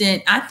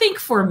consistent. I think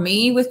for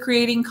me with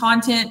creating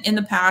content in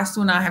the past,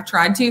 when I have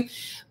tried to,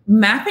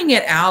 mapping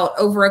it out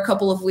over a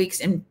couple of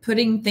weeks and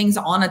putting things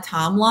on a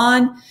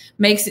timeline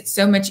makes it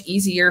so much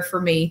easier for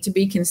me to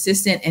be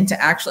consistent and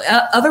to actually,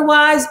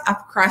 otherwise I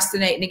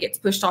procrastinate and it gets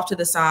pushed off to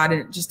the side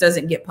and it just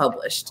doesn't get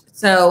published.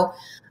 So,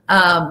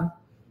 and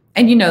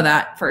you know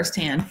that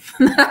firsthand.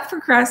 I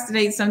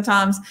procrastinate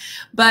sometimes,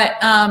 but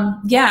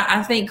yeah,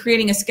 I think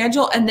creating a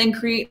schedule and then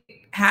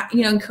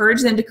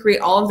encourage them to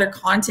create all of their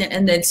content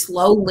and then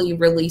slowly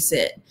release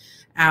it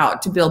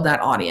out to build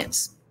that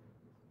audience.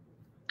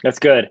 That's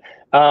good.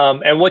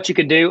 And what you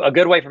can do, a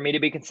good way for me to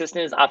be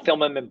consistent is I film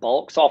them in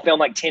bulk. So I'll film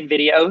like 10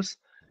 videos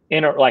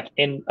in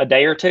a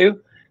day or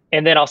two,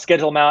 and then I'll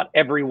schedule them out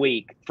every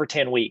week for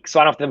 10 weeks.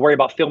 So I don't have to worry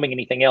about filming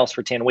anything else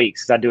for 10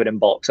 weeks because I do it in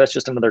bulk. So that's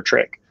just another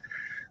trick.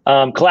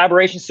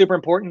 Collaboration is super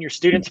important. Your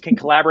students can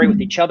collaborate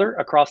with each other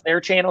across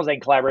their channels. They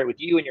can collaborate with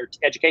you and your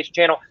education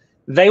channel.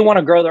 They want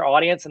to grow their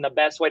audience, and the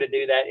best way to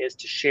do that is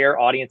to share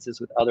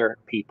audiences with other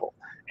people.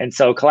 And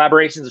so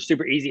collaborations are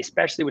super easy,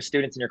 especially with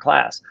students in your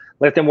class.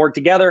 Let them work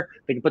together.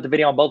 They can put the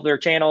video on both of their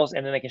channels,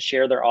 and then they can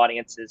share their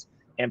audiences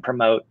and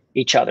promote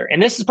each other.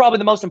 And this is probably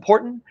the most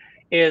important,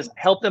 is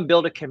help them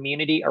build a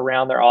community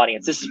around their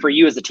audience. This is for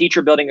you as a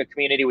teacher, building a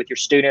community with your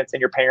students and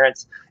your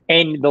parents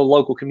and the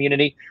local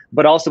community,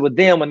 but also with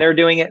them when they're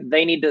doing it,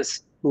 they need to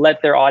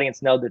let their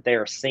audience know that they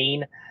are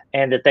seen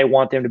and that they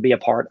want them to be a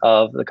part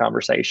of the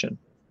conversation.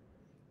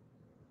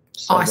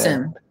 So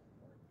awesome. Good.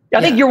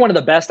 I think you're one of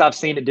the best I've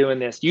seen at doing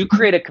this. You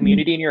create a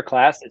community in your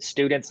class that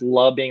students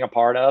love being a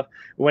part of.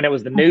 When it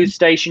was the news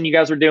station you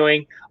guys were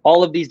doing,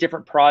 all of these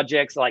different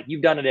projects, like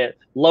you've done it at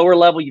lower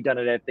level, you've done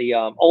it at the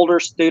older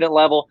student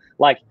level,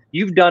 like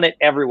you've done it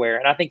everywhere.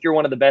 And I think you're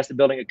one of the best at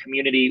building a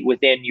community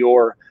within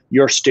your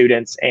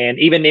students, and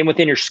even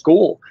within your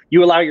school.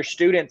 You allow your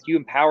students, you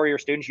empower your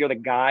students, you're the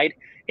guide,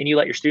 and you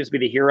let your students be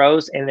the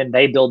heroes, and then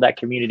they build that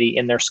community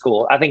in their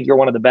school. I think you're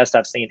one of the best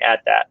I've seen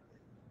at that.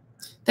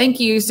 Thank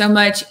you so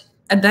much.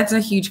 That's a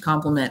huge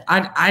compliment.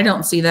 I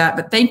don't see that,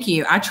 but thank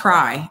you. I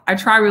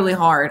try really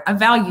hard. I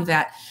value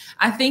that.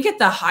 I think at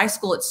the high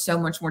school, it's so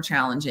much more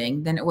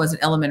challenging than it was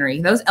at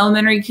elementary. Those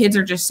elementary kids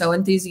are just so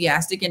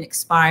enthusiastic and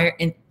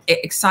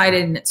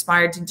excited and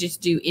inspired to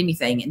just do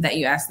anything that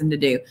you ask them to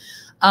do.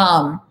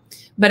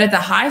 But at the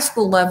high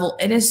school level,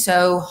 it is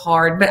so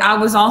hard. But I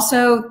was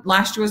also,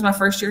 last year was my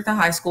first year at the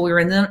high school. We were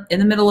in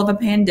the middle of a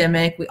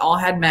pandemic. We all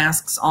had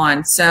masks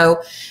on.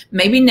 So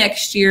maybe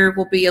next year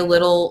will be a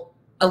little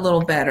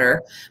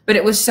better, but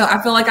it was so,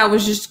 I feel like I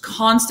was just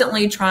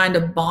constantly trying to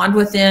bond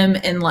with them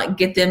and like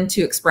get them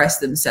to express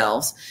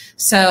themselves.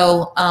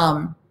 So,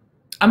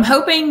 I'm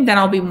hoping that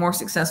I'll be more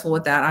successful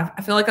with that.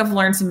 I feel like I've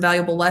learned some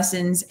valuable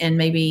lessons, and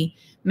maybe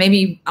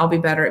I'll be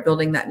better at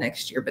building that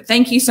next year, but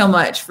thank you so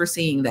much for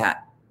seeing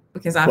that,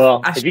 because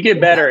if you get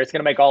better, it's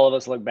going to make all of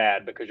us look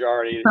bad because you're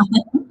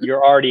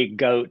already a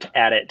goat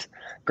at it.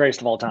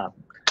 Greatest of all time.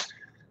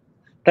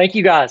 Thank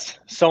you guys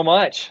so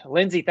much.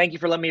 Lindsay, thank you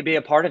for letting me be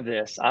a part of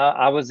this.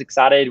 I was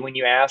excited when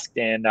you asked,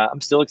 and I'm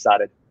still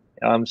excited.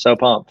 I'm so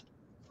pumped.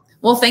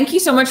 Well, thank you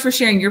so much for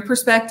sharing your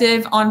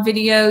perspective on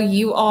video.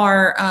 You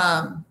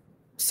are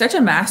such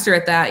a master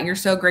at that. You're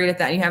so great at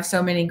that. You have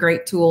so many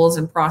great tools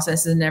and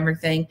processes and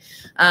everything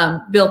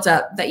built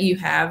up that you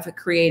have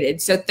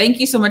created. So thank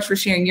you so much for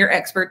sharing your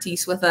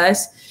expertise with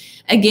us.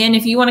 Again,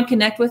 if you want to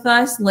connect with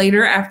us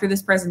later after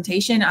this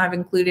presentation, I've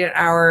included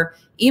our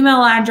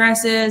email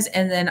addresses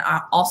and then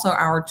also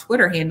our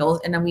Twitter handles.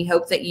 And then we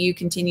hope that you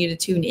continue to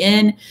tune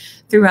in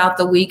throughout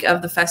the week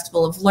of the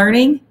Festival of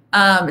Learning.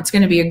 It's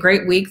going to be a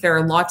great week. There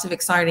are lots of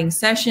exciting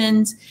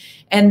sessions.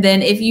 And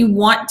then if you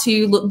want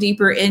to look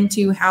deeper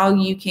into how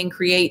you can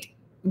create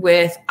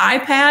with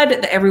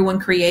iPad, the Everyone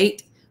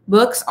Create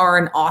books are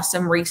an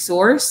awesome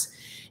resource.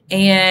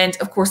 And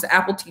of course, the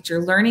Apple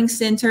Teacher Learning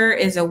Center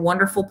is a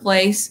wonderful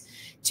place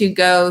to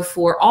go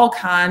for all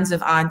kinds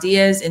of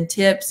ideas and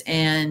tips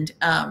and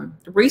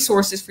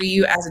resources for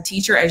you as a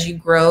teacher as you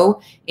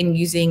grow in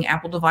using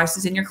Apple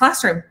devices in your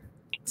classroom.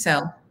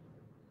 So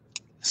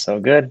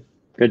good.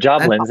 Good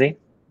job, Lindsay.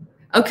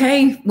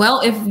 Okay.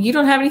 Well, if you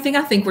don't have anything,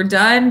 I think we're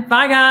done.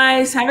 Bye,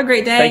 guys. Have a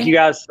great day. Thank you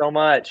guys so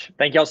much.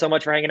 Thank y'all so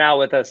much for hanging out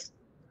with us.